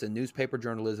excellence in newspaper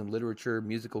journalism, literature,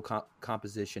 musical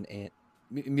composition, and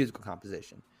musical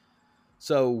composition.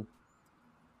 So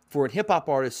for a hip hop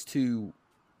artist to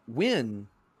win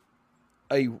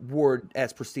a award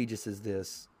as prestigious as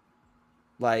this,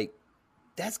 like,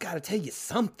 that's got to tell you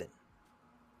something,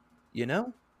 you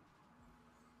know?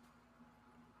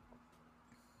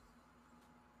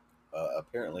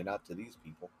 Apparently not to these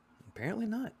people. Apparently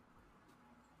not.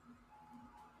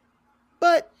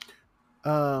 But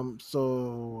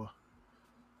so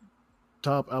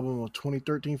top album of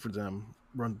 2013 for them,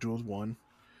 Run Jewels 1.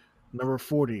 Number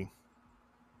 40,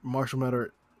 Marshall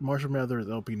Mathers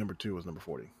LP number 2 was number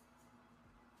 40.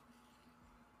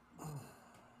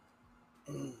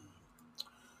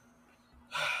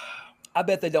 I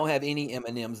bet they don't have any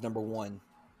Eminem's number one.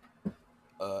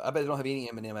 I bet they don't have any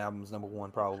Eminem albums number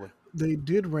one, probably. They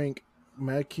did rank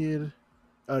Mad Kid,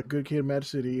 Good Kid, Mad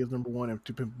City as number 1 and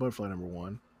To Pimp a Butterfly number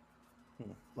 1.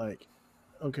 Like,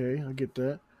 okay, I get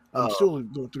that. I'm still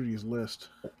going through these lists.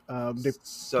 They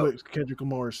put Kendrick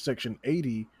Lamar's Section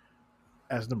 80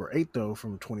 as number 8, though,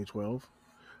 from 2012.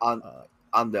 On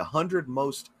the 100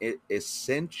 most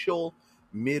essential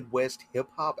Midwest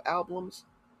hip-hop albums,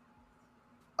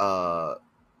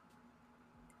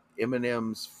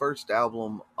 Eminem's first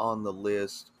album on the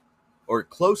list, or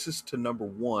closest to number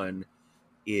 1,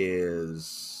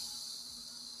 is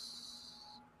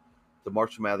the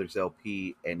Marshall Mathers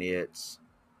LP, and it's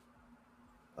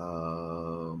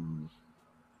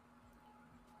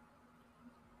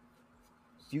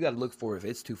you got to look for it if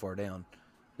it's too far down.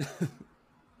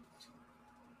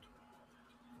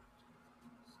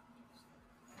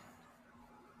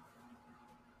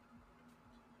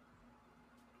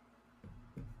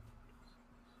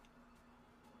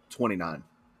 29.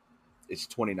 It's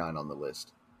 29 on the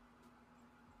list.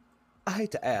 I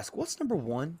hate to ask, what's number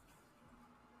 1?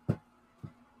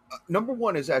 Number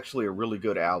 1 is actually a really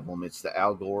good album. It's the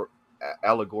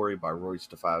Allegory by Royce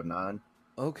da 5'9".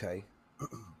 Okay.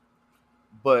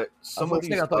 But some of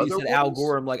these I thought you said Al ones,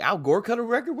 Gore. I'm like, Al Gore cut a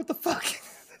record? What the fuck?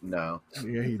 No.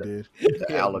 Yeah, he did.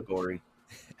 The Allegory.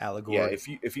 Allegory.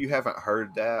 Yeah, if you haven't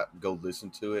heard that, go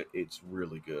listen to it. It's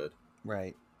really good.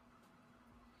 Right.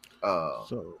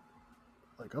 So,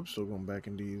 like, I'm still going back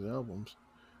in these albums.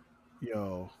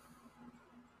 Yo.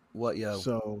 What, yo?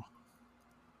 So,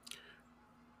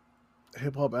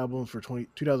 hip-hop albums for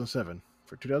 2007.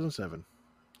 For 2007,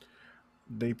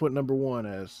 they put number 1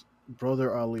 as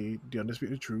Brother Ali, The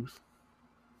Undisputed Truth.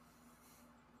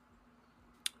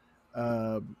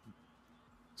 So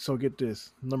get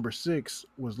this. Number 6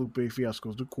 was Lupe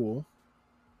Fiasco's The Cool.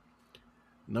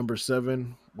 Number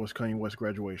 7 was Kanye West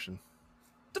Graduation.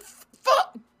 The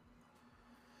fuck?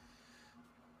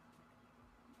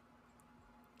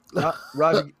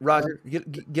 Roger,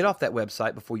 get off that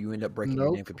website before you end up breaking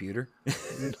your damn computer.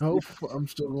 Nope, I'm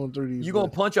still going through these. You're going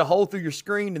to punch a hole through your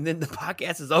screen and then the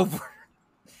podcast is over.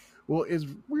 Well, it's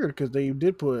weird because they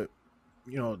did put,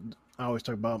 I always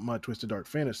talk about my Twisted Dark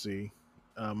Fantasy,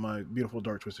 my Beautiful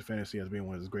Dark Twisted Fantasy as being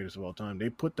one of the greatest of all time. They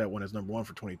put that one as number 1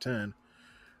 for 2010.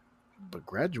 But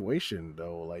Graduation,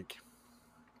 though, like,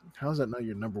 how is that not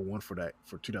your number 1 for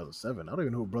 2007? I don't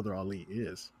even know who Brother Ali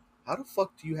is. How the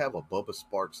fuck do you have a Bubba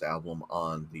Sparks album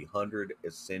on the 100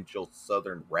 Essential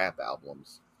Southern Rap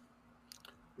Albums?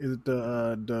 Is it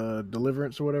the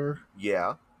Deliverance or whatever?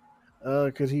 Yeah.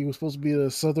 Because he was supposed to be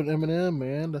the Southern Eminem,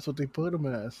 man. That's what they put him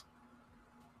as.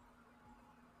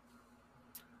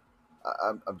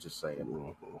 I'm just saying.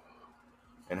 Whoa.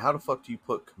 And how the fuck do you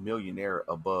put Chamillionaire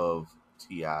above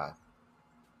T.I.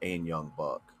 and Young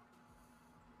Buck?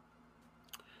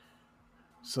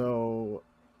 So,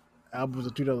 albums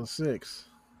of 2006.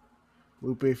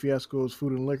 Lupe Fiasco's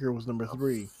Food and Liquor was number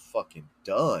 3. Fucking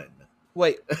done.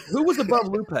 Wait, who was above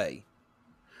Lupe?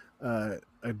 A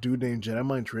dude named Jedi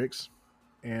Mind Tricks.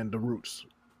 and The Roots.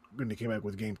 When they came back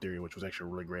with Game Theory, which was actually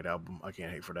a really great album. I can't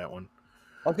hate for that one.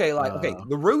 Okay,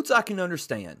 the Roots I can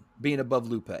understand being above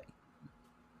Lupe.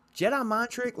 Jedi Mind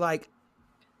Trick, like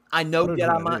I know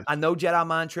Jedi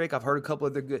Mind Trick. I've heard a couple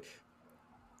of their good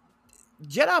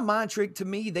Jedi Mind Trick. To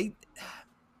me, they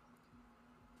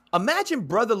imagine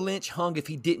Brother Lynch hung if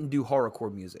he didn't do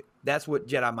horrorcore music. That's what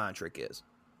Jedi Mind Trick is.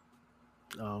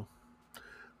 Oh,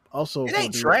 also it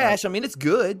ain't trash. I mean, it's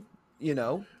good. You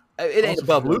know, it ain't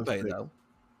above Lupe though.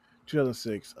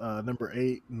 2006, number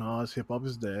 8, Nas, Hip Hop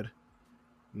Is Dead.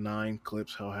 9,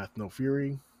 Clips, Hell Hath No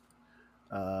Fury.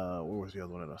 What was the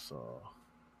other one that I saw?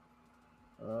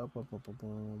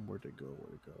 Where'd it go?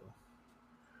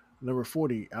 Number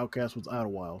 40, Outkast was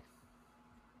Idlewild.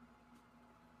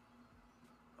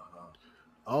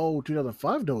 Oh,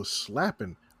 2005 though,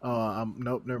 Slapping.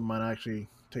 Nope, never mind. I actually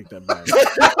take that back.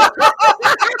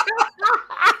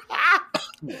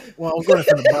 Well, I was going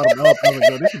from the bottom up. I was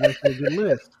like, this is actually a good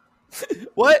list.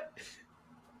 What?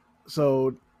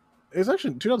 So it's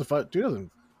actually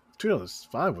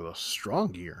 2005 was a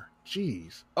strong year.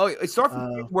 Jeez. Oh, it start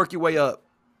from work your way up.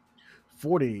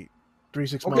 40, 3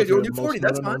 6 months. Okay, you'll do 40.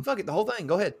 That's fine. Fuck it, the whole thing.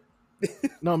 Go ahead.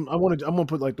 No, I'm gonna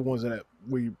put like the ones that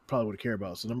we probably would care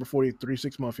about. So number 40, 3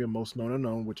 6 Mafia, Most Known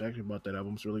Unknown, which I actually bought that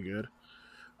album. It's really good.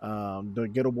 The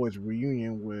Ghetto Boys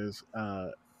reunion with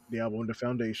the album The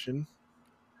Foundation.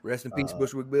 Rest in peace,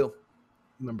 Bushwick Bill.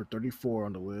 Number 34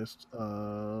 on the list.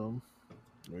 Let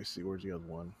me see, where's the other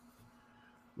one?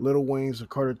 Little Wayne's The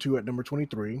Carter 2 at number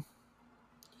 23.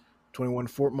 21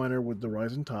 Fort Minor with The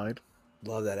Rising Tide.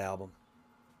 Love that album.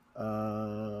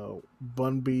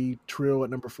 Bun B Trill at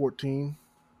number 14.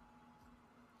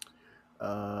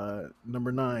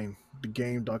 Number 9, The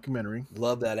Game documentary.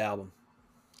 Love that album.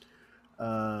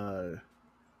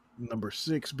 Number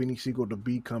 6, Beanie Siegel, The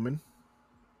Bee Coming.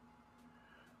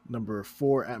 Number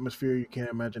 4, Atmosphere, You Can't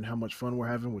Imagine How Much Fun We're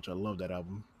Having, which I love that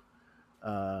album.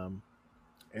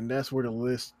 And that's where the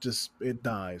list it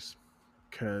dies.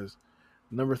 Because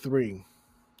number 3,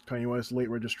 Kanye West, Late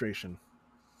Registration.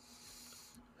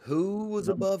 Who was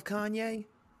above Kanye?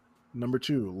 Number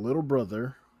 2, Little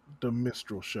Brother, The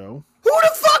Minstrel Show. Who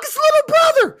the fuck is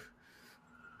Little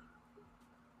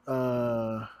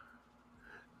Brother?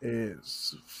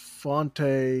 It's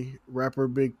Fonte, rapper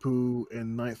Big Pooh,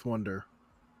 and Ninth Wonder.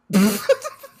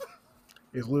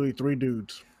 It's literally 3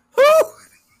 dudes. Who?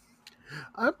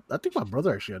 I think my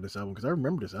brother actually had this album because I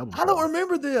remember this album. I don't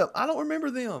remember them.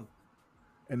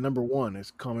 And number 1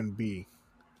 is Common B.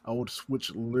 I would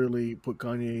put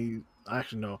Kanye.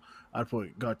 Actually, no. I'd put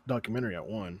documentary at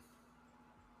 1.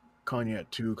 Kanye at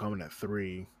 2. Common at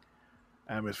 3.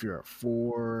 Atmosphere at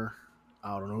 4.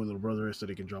 I don't know who Little Brother is, so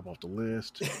they can drop off the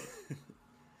list.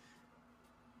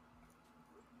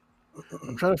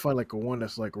 I'm trying to find like a one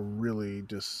that's like really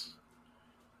just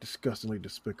disgustingly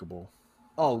despicable.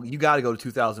 Oh, you got to go to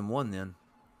 2001 then.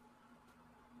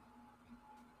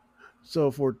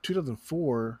 So for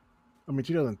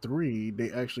 2003,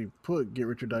 they actually put Get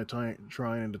Rich or Die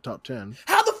Trying in the top 10.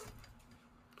 How the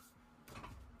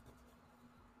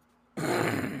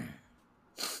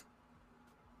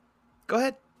Go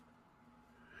ahead.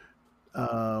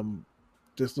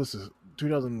 This list is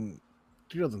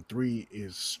 2003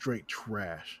 is straight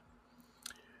trash.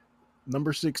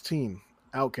 Number 16,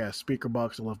 Outkast, Speaker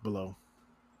Box and Left Below.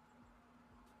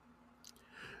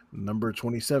 Number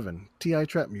 27, T.I.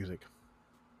 Trap Music.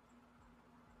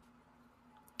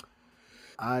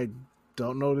 I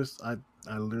don't know this. I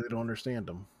literally don't understand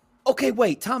them. Okay,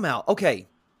 wait, time out. Okay.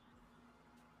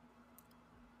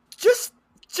 Just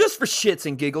for shits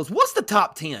and giggles, what's the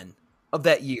top 10 of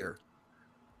that year?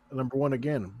 Number 1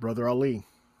 again, Brother Ali,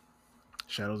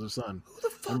 Shadows of Sun. Who the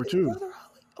fuck Number is 2, Brother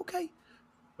Ali? Okay.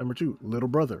 Number 2, Little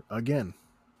Brother, again,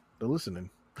 The Listening.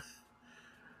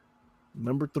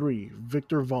 Number 3,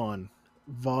 Victor Vaughn,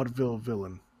 Vaudeville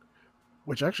Villain,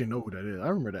 which I actually know who that is. I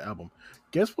remember that album.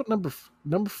 Guess what number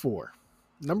 4?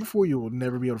 Number 4 you will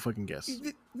never be able to fucking guess.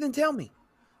 Then tell me.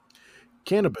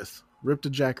 Cannabis, Rip the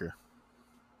Jacker.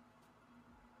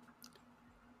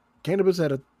 Cannabis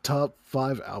had a top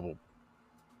 5 album.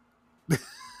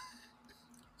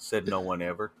 Said no one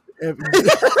ever.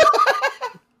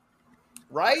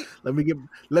 Right?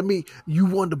 You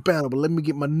won the battle, but let me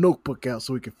get my notebook out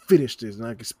so we can finish this and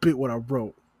I can spit what I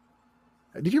wrote.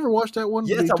 Did you ever watch that one?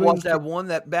 Yes, I watched that one.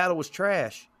 That battle was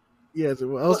trash. Yes, I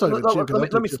was talking to Chip.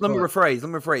 Let me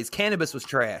rephrase. Cannabis was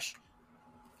trash.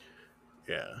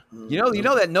 Yeah. You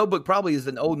know that notebook probably is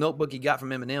an old notebook he got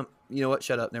from Eminem. You know what?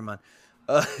 Shut up. Never mind.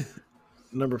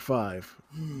 Number 5,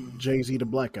 Jay-Z The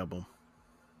Black Album.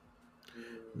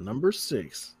 Number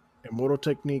 6, Immortal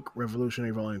Technique,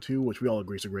 Revolutionary Volume 2, which we all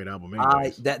agree is a great album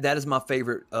anyways. That is my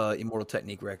favorite Immortal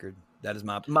Technique record. That is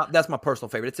that's my personal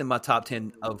favorite. It's in my top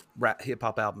 10 of rap hip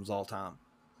hop albums all time.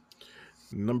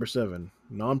 Number 7,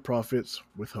 Non-Profits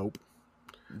with Hope.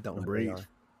 Don't know Number who they 8, are.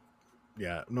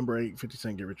 yeah. Number 8, 50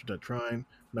 Cent, Get Rich or Die Trying.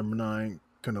 Number 9,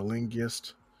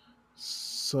 Cunnilingus,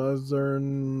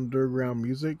 Southern Underground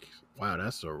Music. Wow,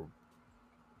 that's a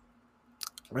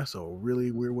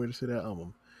really weird way to say that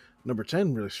album. Number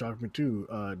 10 really shocked me too.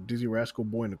 Dizzy Rascal,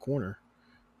 Boy in the Corner.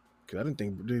 Because I didn't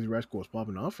think Dizzy Rascal was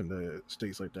popping off in the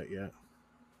States like that yet.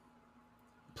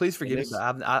 Please forgive me,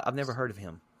 but I've never heard of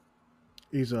him.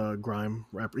 He's a grime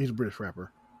rapper. He's a British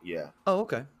rapper. Yeah. Oh,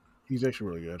 okay. He's actually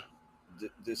really good.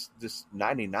 This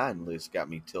 99 list got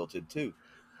me tilted too.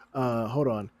 Hold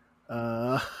on.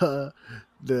 The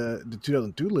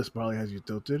 2002 list probably has you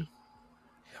tilted.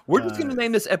 We're just gonna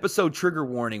name this episode "Trigger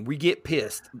Warning." We get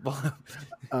pissed.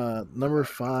 Number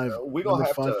 5. We're gonna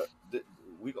have to.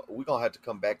 We're gonna have to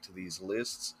come back to these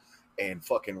lists and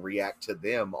fucking react to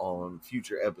them on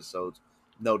future episodes,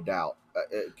 no doubt.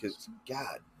 Because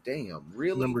god damn,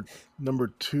 really. Number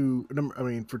 2.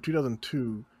 For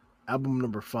 2002, album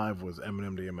number 5 was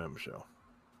Eminem the Eminem Show.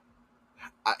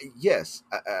 Yes.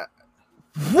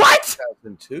 What?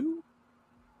 2002?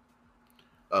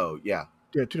 Oh yeah.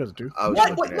 Yeah, 2002.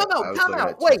 What? Wait, no, time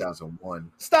out. Wait.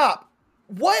 2001. Stop.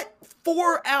 What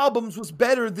 4 albums was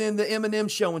better than the Eminem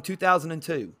Show in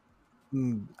 2002?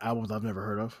 Albums I've never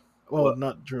heard of. Well,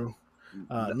 not true.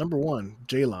 Number 1,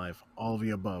 J Live, All of the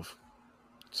Above.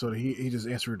 So he just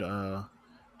answered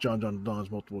John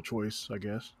Don's multiple choice, I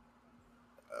guess.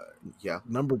 Yeah.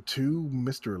 Number 2,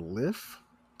 Mr. Liff,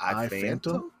 I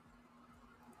Phantom.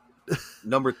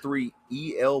 Number 3,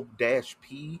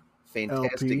 EL-P,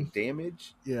 Fantastic LP.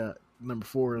 Damage. Yeah. Number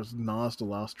 4 is Nas The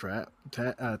Lost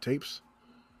Tapes.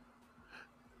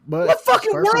 But what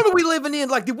fucking world are we living in?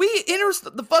 Like, did we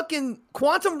enter the fucking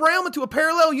quantum realm into a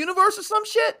parallel universe or some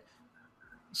shit?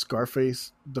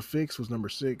 Scarface, The Fix was number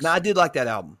 6. No, I did like that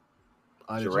album.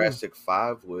 Jurassic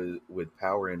 5 was with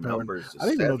Power in Numbers. I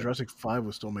didn't even know Jurassic 5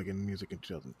 was still making music in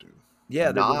 2002.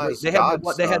 Yeah, they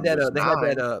had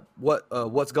that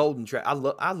What's Golden track.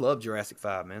 I love Jurassic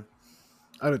 5, man.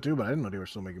 I did too, but I didn't know they were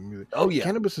still making music. Oh yeah,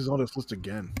 Cannabis is on this list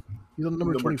again. He's on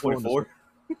number 24.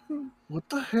 What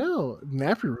the hell?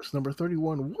 Nappy Roots number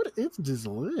 31. What is this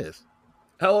list?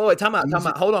 Oh wait, time out.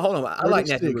 Hold on. I like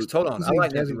Nappy Roots. Hold on, I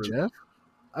like Jazzy Nappy Roots. Jeff.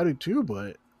 I do too,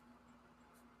 but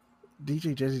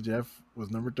DJ Jazzy Jeff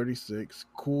was number 36.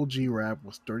 Cool G Rap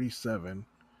was 37.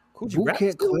 Cool G Who Rap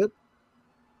Can't Clip?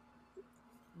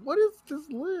 What is this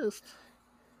list?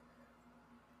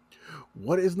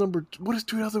 What is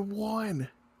 2001?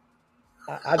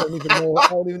 I don't even know. I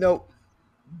don't even know.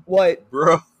 What,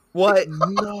 bro? What?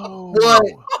 No. What?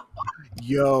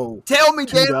 Yo. Tell me,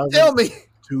 Dan. Tell me.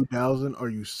 2000. Are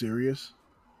you serious?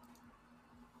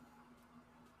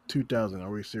 2000. Are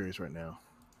we serious right now?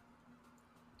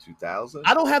 2000.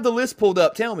 I don't have the list pulled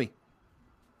up. Tell me.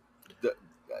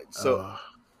 So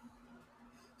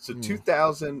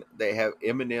 2000. They have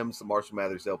Eminem's The Marshall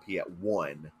Mathers LP at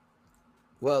 1.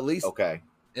 Well, at least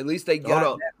they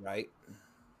got that right.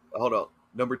 Hold on.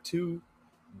 Number 2,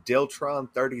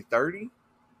 Deltron 3030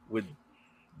 with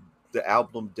the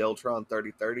album Deltron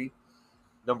 3030.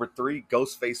 Number 3,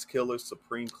 Ghostface Killer,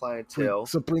 Supreme Clientele.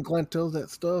 Supreme Clientele's that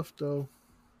stuff, though.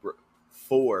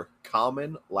 4,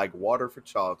 Common, Like Water for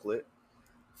Chocolate.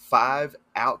 5,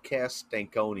 Outkast,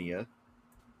 Stankonia.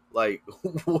 Like,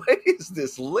 what is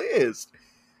this list?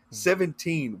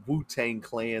 17, Wu-Tang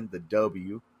Clan, The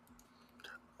W.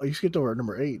 Oh, you skipped over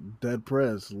number 8, Dead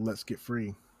Prez, Let's Get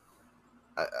Free.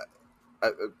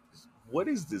 What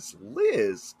is this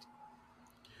list?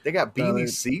 They got Beanie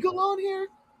Siegel on here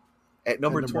at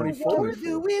number 24. What we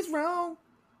do is wrong.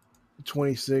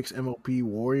 26, MOP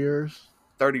Warriors.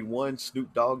 31,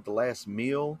 Snoop Dogg, The Last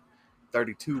Meal.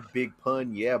 32, Big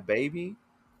Pun, Yeah Baby.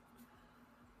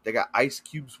 They got Ice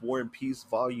Cube's War and Peace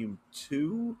Volume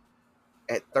 2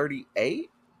 at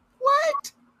 38.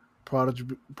 What?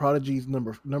 Prodigy's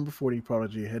number 40,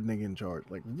 Prodigy, Head Nigga in Charge.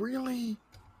 Like, really?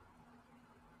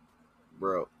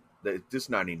 Bro, this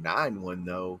 99 one,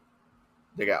 though,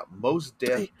 they got Mos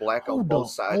Def, Black on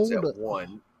Both Sides at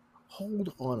 1.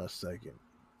 Hold on a second.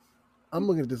 I'm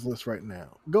looking at this list right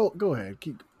now. Go ahead.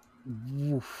 Keep.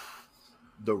 Oof.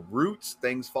 The Roots,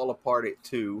 Things Fall Apart at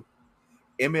 2.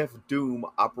 MF Doom,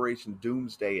 Operation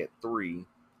Doomsday at 3.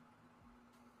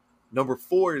 Number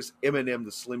 4 is Eminem,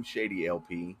 the Slim Shady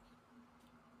LP.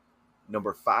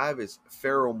 Number 5 is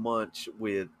Pharoah Monch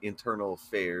with Internal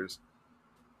Affairs.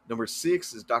 Number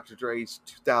 6 is Dr. Dre's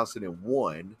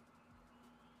 2001.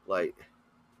 Like,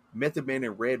 Method Man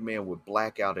and Redman would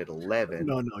black out at 11.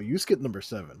 No, you skipped number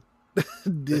 7.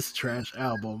 This trash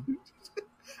album.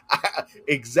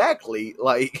 Exactly,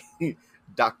 like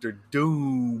Dr.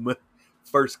 Doom.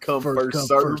 First come, first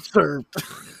serve. First serve.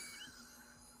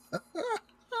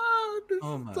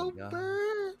 Oh my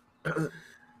God. Bad.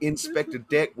 Inspector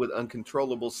Deck with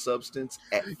Uncontrollable Substance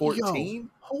at 14. Yo,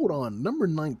 hold on. Number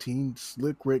 19,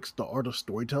 Slick Rick's The Art of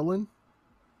Storytelling.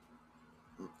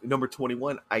 Number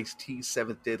 21, Ice-T,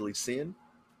 Seventh Deadly Sin.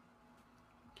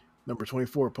 Number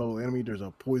 24, Public Enemy, There's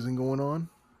a Poison Going On.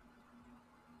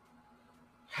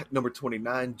 Number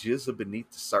 29, Jizza Beneath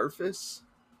the Surface.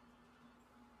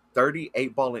 30,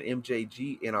 8-Ball and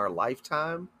MJG in Our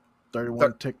Lifetime.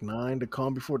 31, Tech 9, The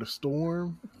Calm Before the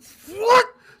Storm. What?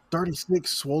 36,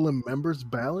 Swollen Members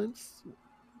Balance.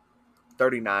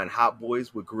 39, Hot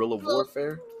Boys with Guerrilla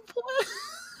Warfare.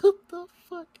 What the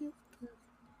fuck is this?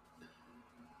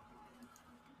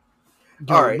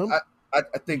 All right, I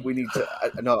think we need to.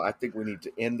 I think we need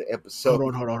to end the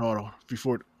episode. Hold on.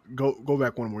 Before go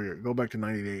back one more year. Go back to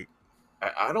 98.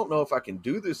 I don't know if I can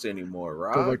do this anymore,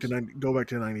 right? Go back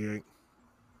to 98.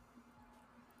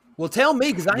 Well, tell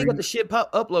me, because I ain't got the shit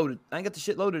uploaded. I ain't got the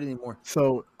shit loaded anymore.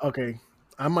 So, okay,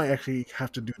 I might actually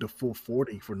have to do the full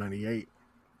 40 for 98.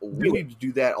 We need to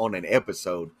do that on an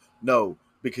episode. No,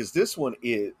 because this one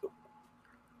is.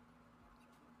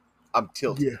 I'm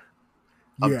tilted. Yeah.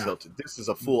 I'm tilted. This is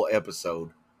a full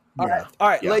episode. All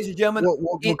right, Yeah. ladies and gentlemen.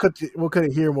 We'll cut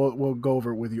it here. And we'll go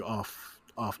over it with you off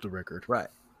the record. Right.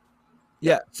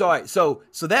 Yeah. So, all right. So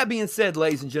that being said,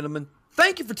 ladies and gentlemen,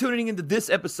 thank you for tuning into this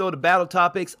episode of Battle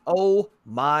Topics. Oh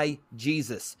my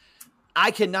Jesus. I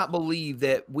cannot believe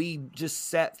that we just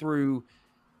sat through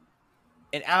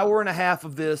an hour and a half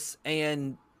of this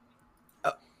and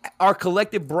our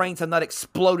collective brains have not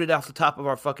exploded off the top of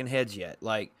our fucking heads yet.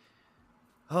 Like,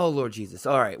 oh Lord Jesus.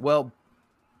 All right. Well,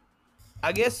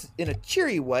 I guess in a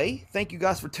cheery way, thank you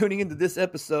guys for tuning into this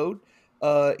episode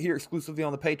here exclusively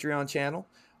on the Patreon channel.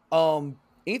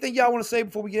 Anything y'all want to say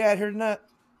before we get out of here tonight?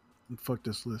 Fuck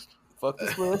this list. Fuck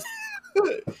this list.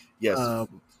 Yes.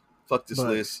 Fuck this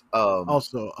list.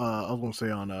 Also, I was gonna say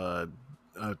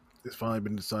it's finally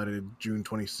been decided June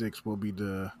 26th will be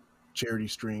the charity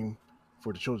stream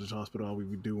for the Children's Hospital. I'll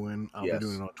be doing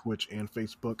it on Twitch and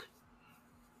Facebook.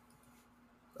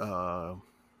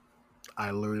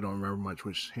 I literally don't remember my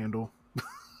Twitch handle.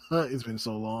 It's been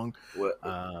so long.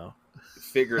 Well,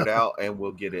 figure it out and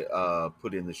we'll get it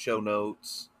put in the show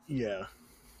notes. Yeah.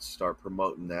 Start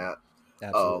promoting that.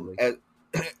 Absolutely.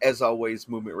 As always,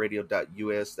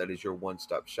 movementradio.us, that is your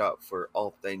one-stop shop for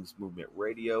all things Movement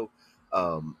Radio.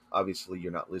 Obviously,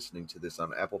 you're not listening to this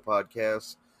on Apple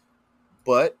Podcasts,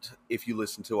 but if you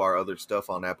listen to our other stuff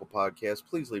on Apple Podcasts,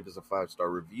 please leave us a 5-star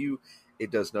review. It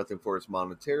does nothing for us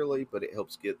monetarily, but it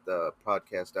helps get the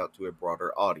podcast out to a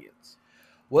broader audience.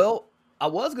 Well, I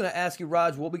was going to ask you,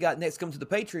 Raj, what we got next come to the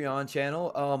Patreon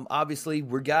channel. Obviously,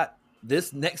 we got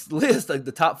this next list, like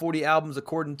the top 40 albums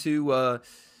according to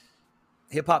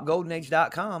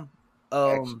hiphopgoldenage.com.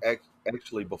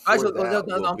 Actually, before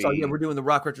that, I'm sorry. Yeah, we're doing the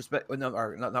rock retrospective. No,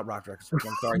 not rock retrospective.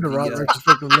 I'm sorry. The rock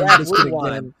retrospective.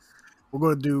 Again. We're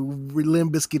going to do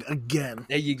Limp Bizkit again.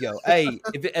 There you go. Hey,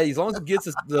 as long as it gets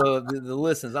us the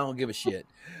listens, I don't give a shit.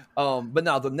 But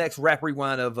now the next rap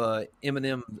rewind of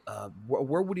Eminem.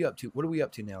 Where would you up to? What are we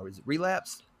up to now? Is it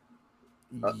Relapse?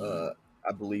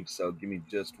 I believe so. Give me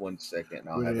just 1 second.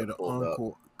 I'll have it pulled up.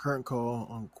 Current Call,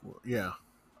 Encore. Yeah.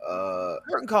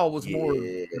 Curtain Call was more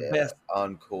the best.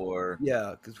 Encore.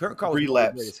 Yeah, because Curtain Call was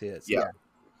Relapse. the greatest hits. Yeah.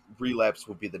 Relapse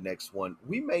will be the next one.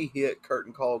 We may hit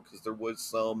Curtain Call because there was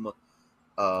some.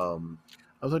 I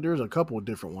was like, there's a couple of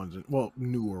different ones.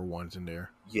 Newer ones in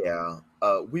there. Yeah.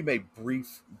 We may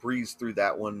breeze through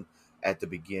that one at the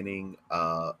beginning.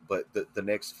 But the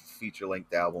next feature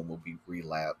length album will be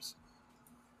Relapse.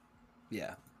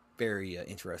 Yeah, very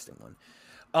interesting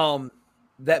one.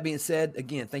 That being said,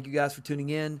 again, thank you guys for tuning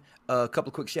in. A couple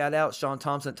of quick shout outs. Sean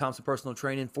Thompson at Thompson Personal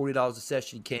Training, $40 a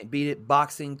session. You can't beat it.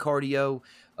 Boxing, cardio,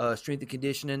 strength and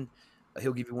conditioning.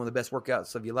 He'll give you one of the best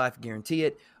workouts of your life. Guarantee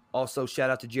it. Also, shout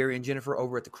out to Jerry and Jennifer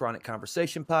over at the Chronic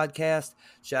Conversation podcast.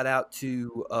 Shout out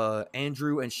to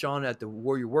Andrew and Sean at the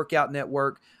Warrior Workout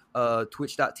Network.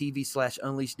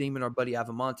 Twitch.tv/Unleashed Demon. Our buddy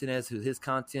Ivan Montanez, who his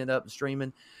content up and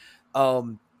streaming.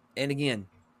 And again,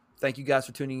 thank you guys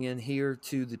for tuning in here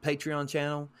to the Patreon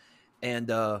channel. And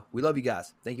we love you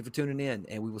guys. Thank you for tuning in.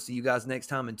 And we will see you guys next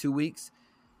time in 2 weeks.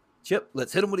 Chip,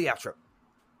 let's hit them with the outro.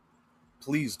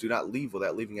 Please do not leave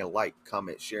without leaving a like,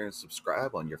 comment, share, and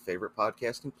subscribe on your favorite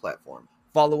podcasting platform.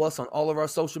 Follow us on all of our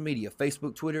social media,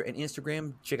 Facebook, Twitter, and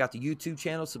Instagram. Check out the YouTube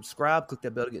channel. Subscribe. Click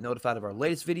that bell to get notified of our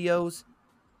latest videos.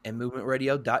 and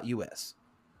movementradio.us.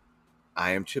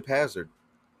 I am Chip Hazard.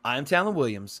 I am Talon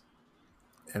Williams.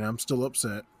 And I'm still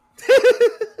upset.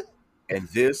 And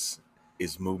this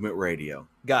is Movement Radio.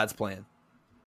 God's plan.